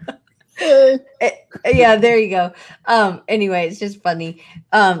 Yeah, there you go. Anyway, it's just funny.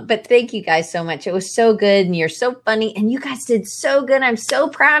 But thank you guys so much. It was so good and you're so funny and you guys did so good. I'm so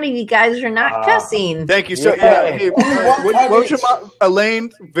proud of you guys for not cussing. Thank you so Yeah. Hey, what was your mom?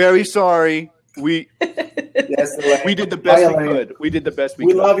 Elaine, very sorry. Yes, Elaine. We did the best Hi, we Elaine. could. We did the best we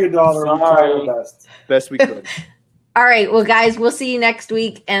We could. love your daughter. We try Sorry. our best. Best we could. All right. Well, guys, we'll see you next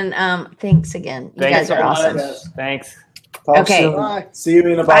week. And thanks again. You Thanks guys are so awesome. much. Thanks. Talk Okay. soon. Bye. See you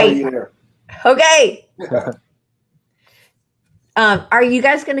in about Bye. a year. Okay. Are you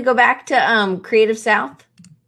guys going to go back to Creative South?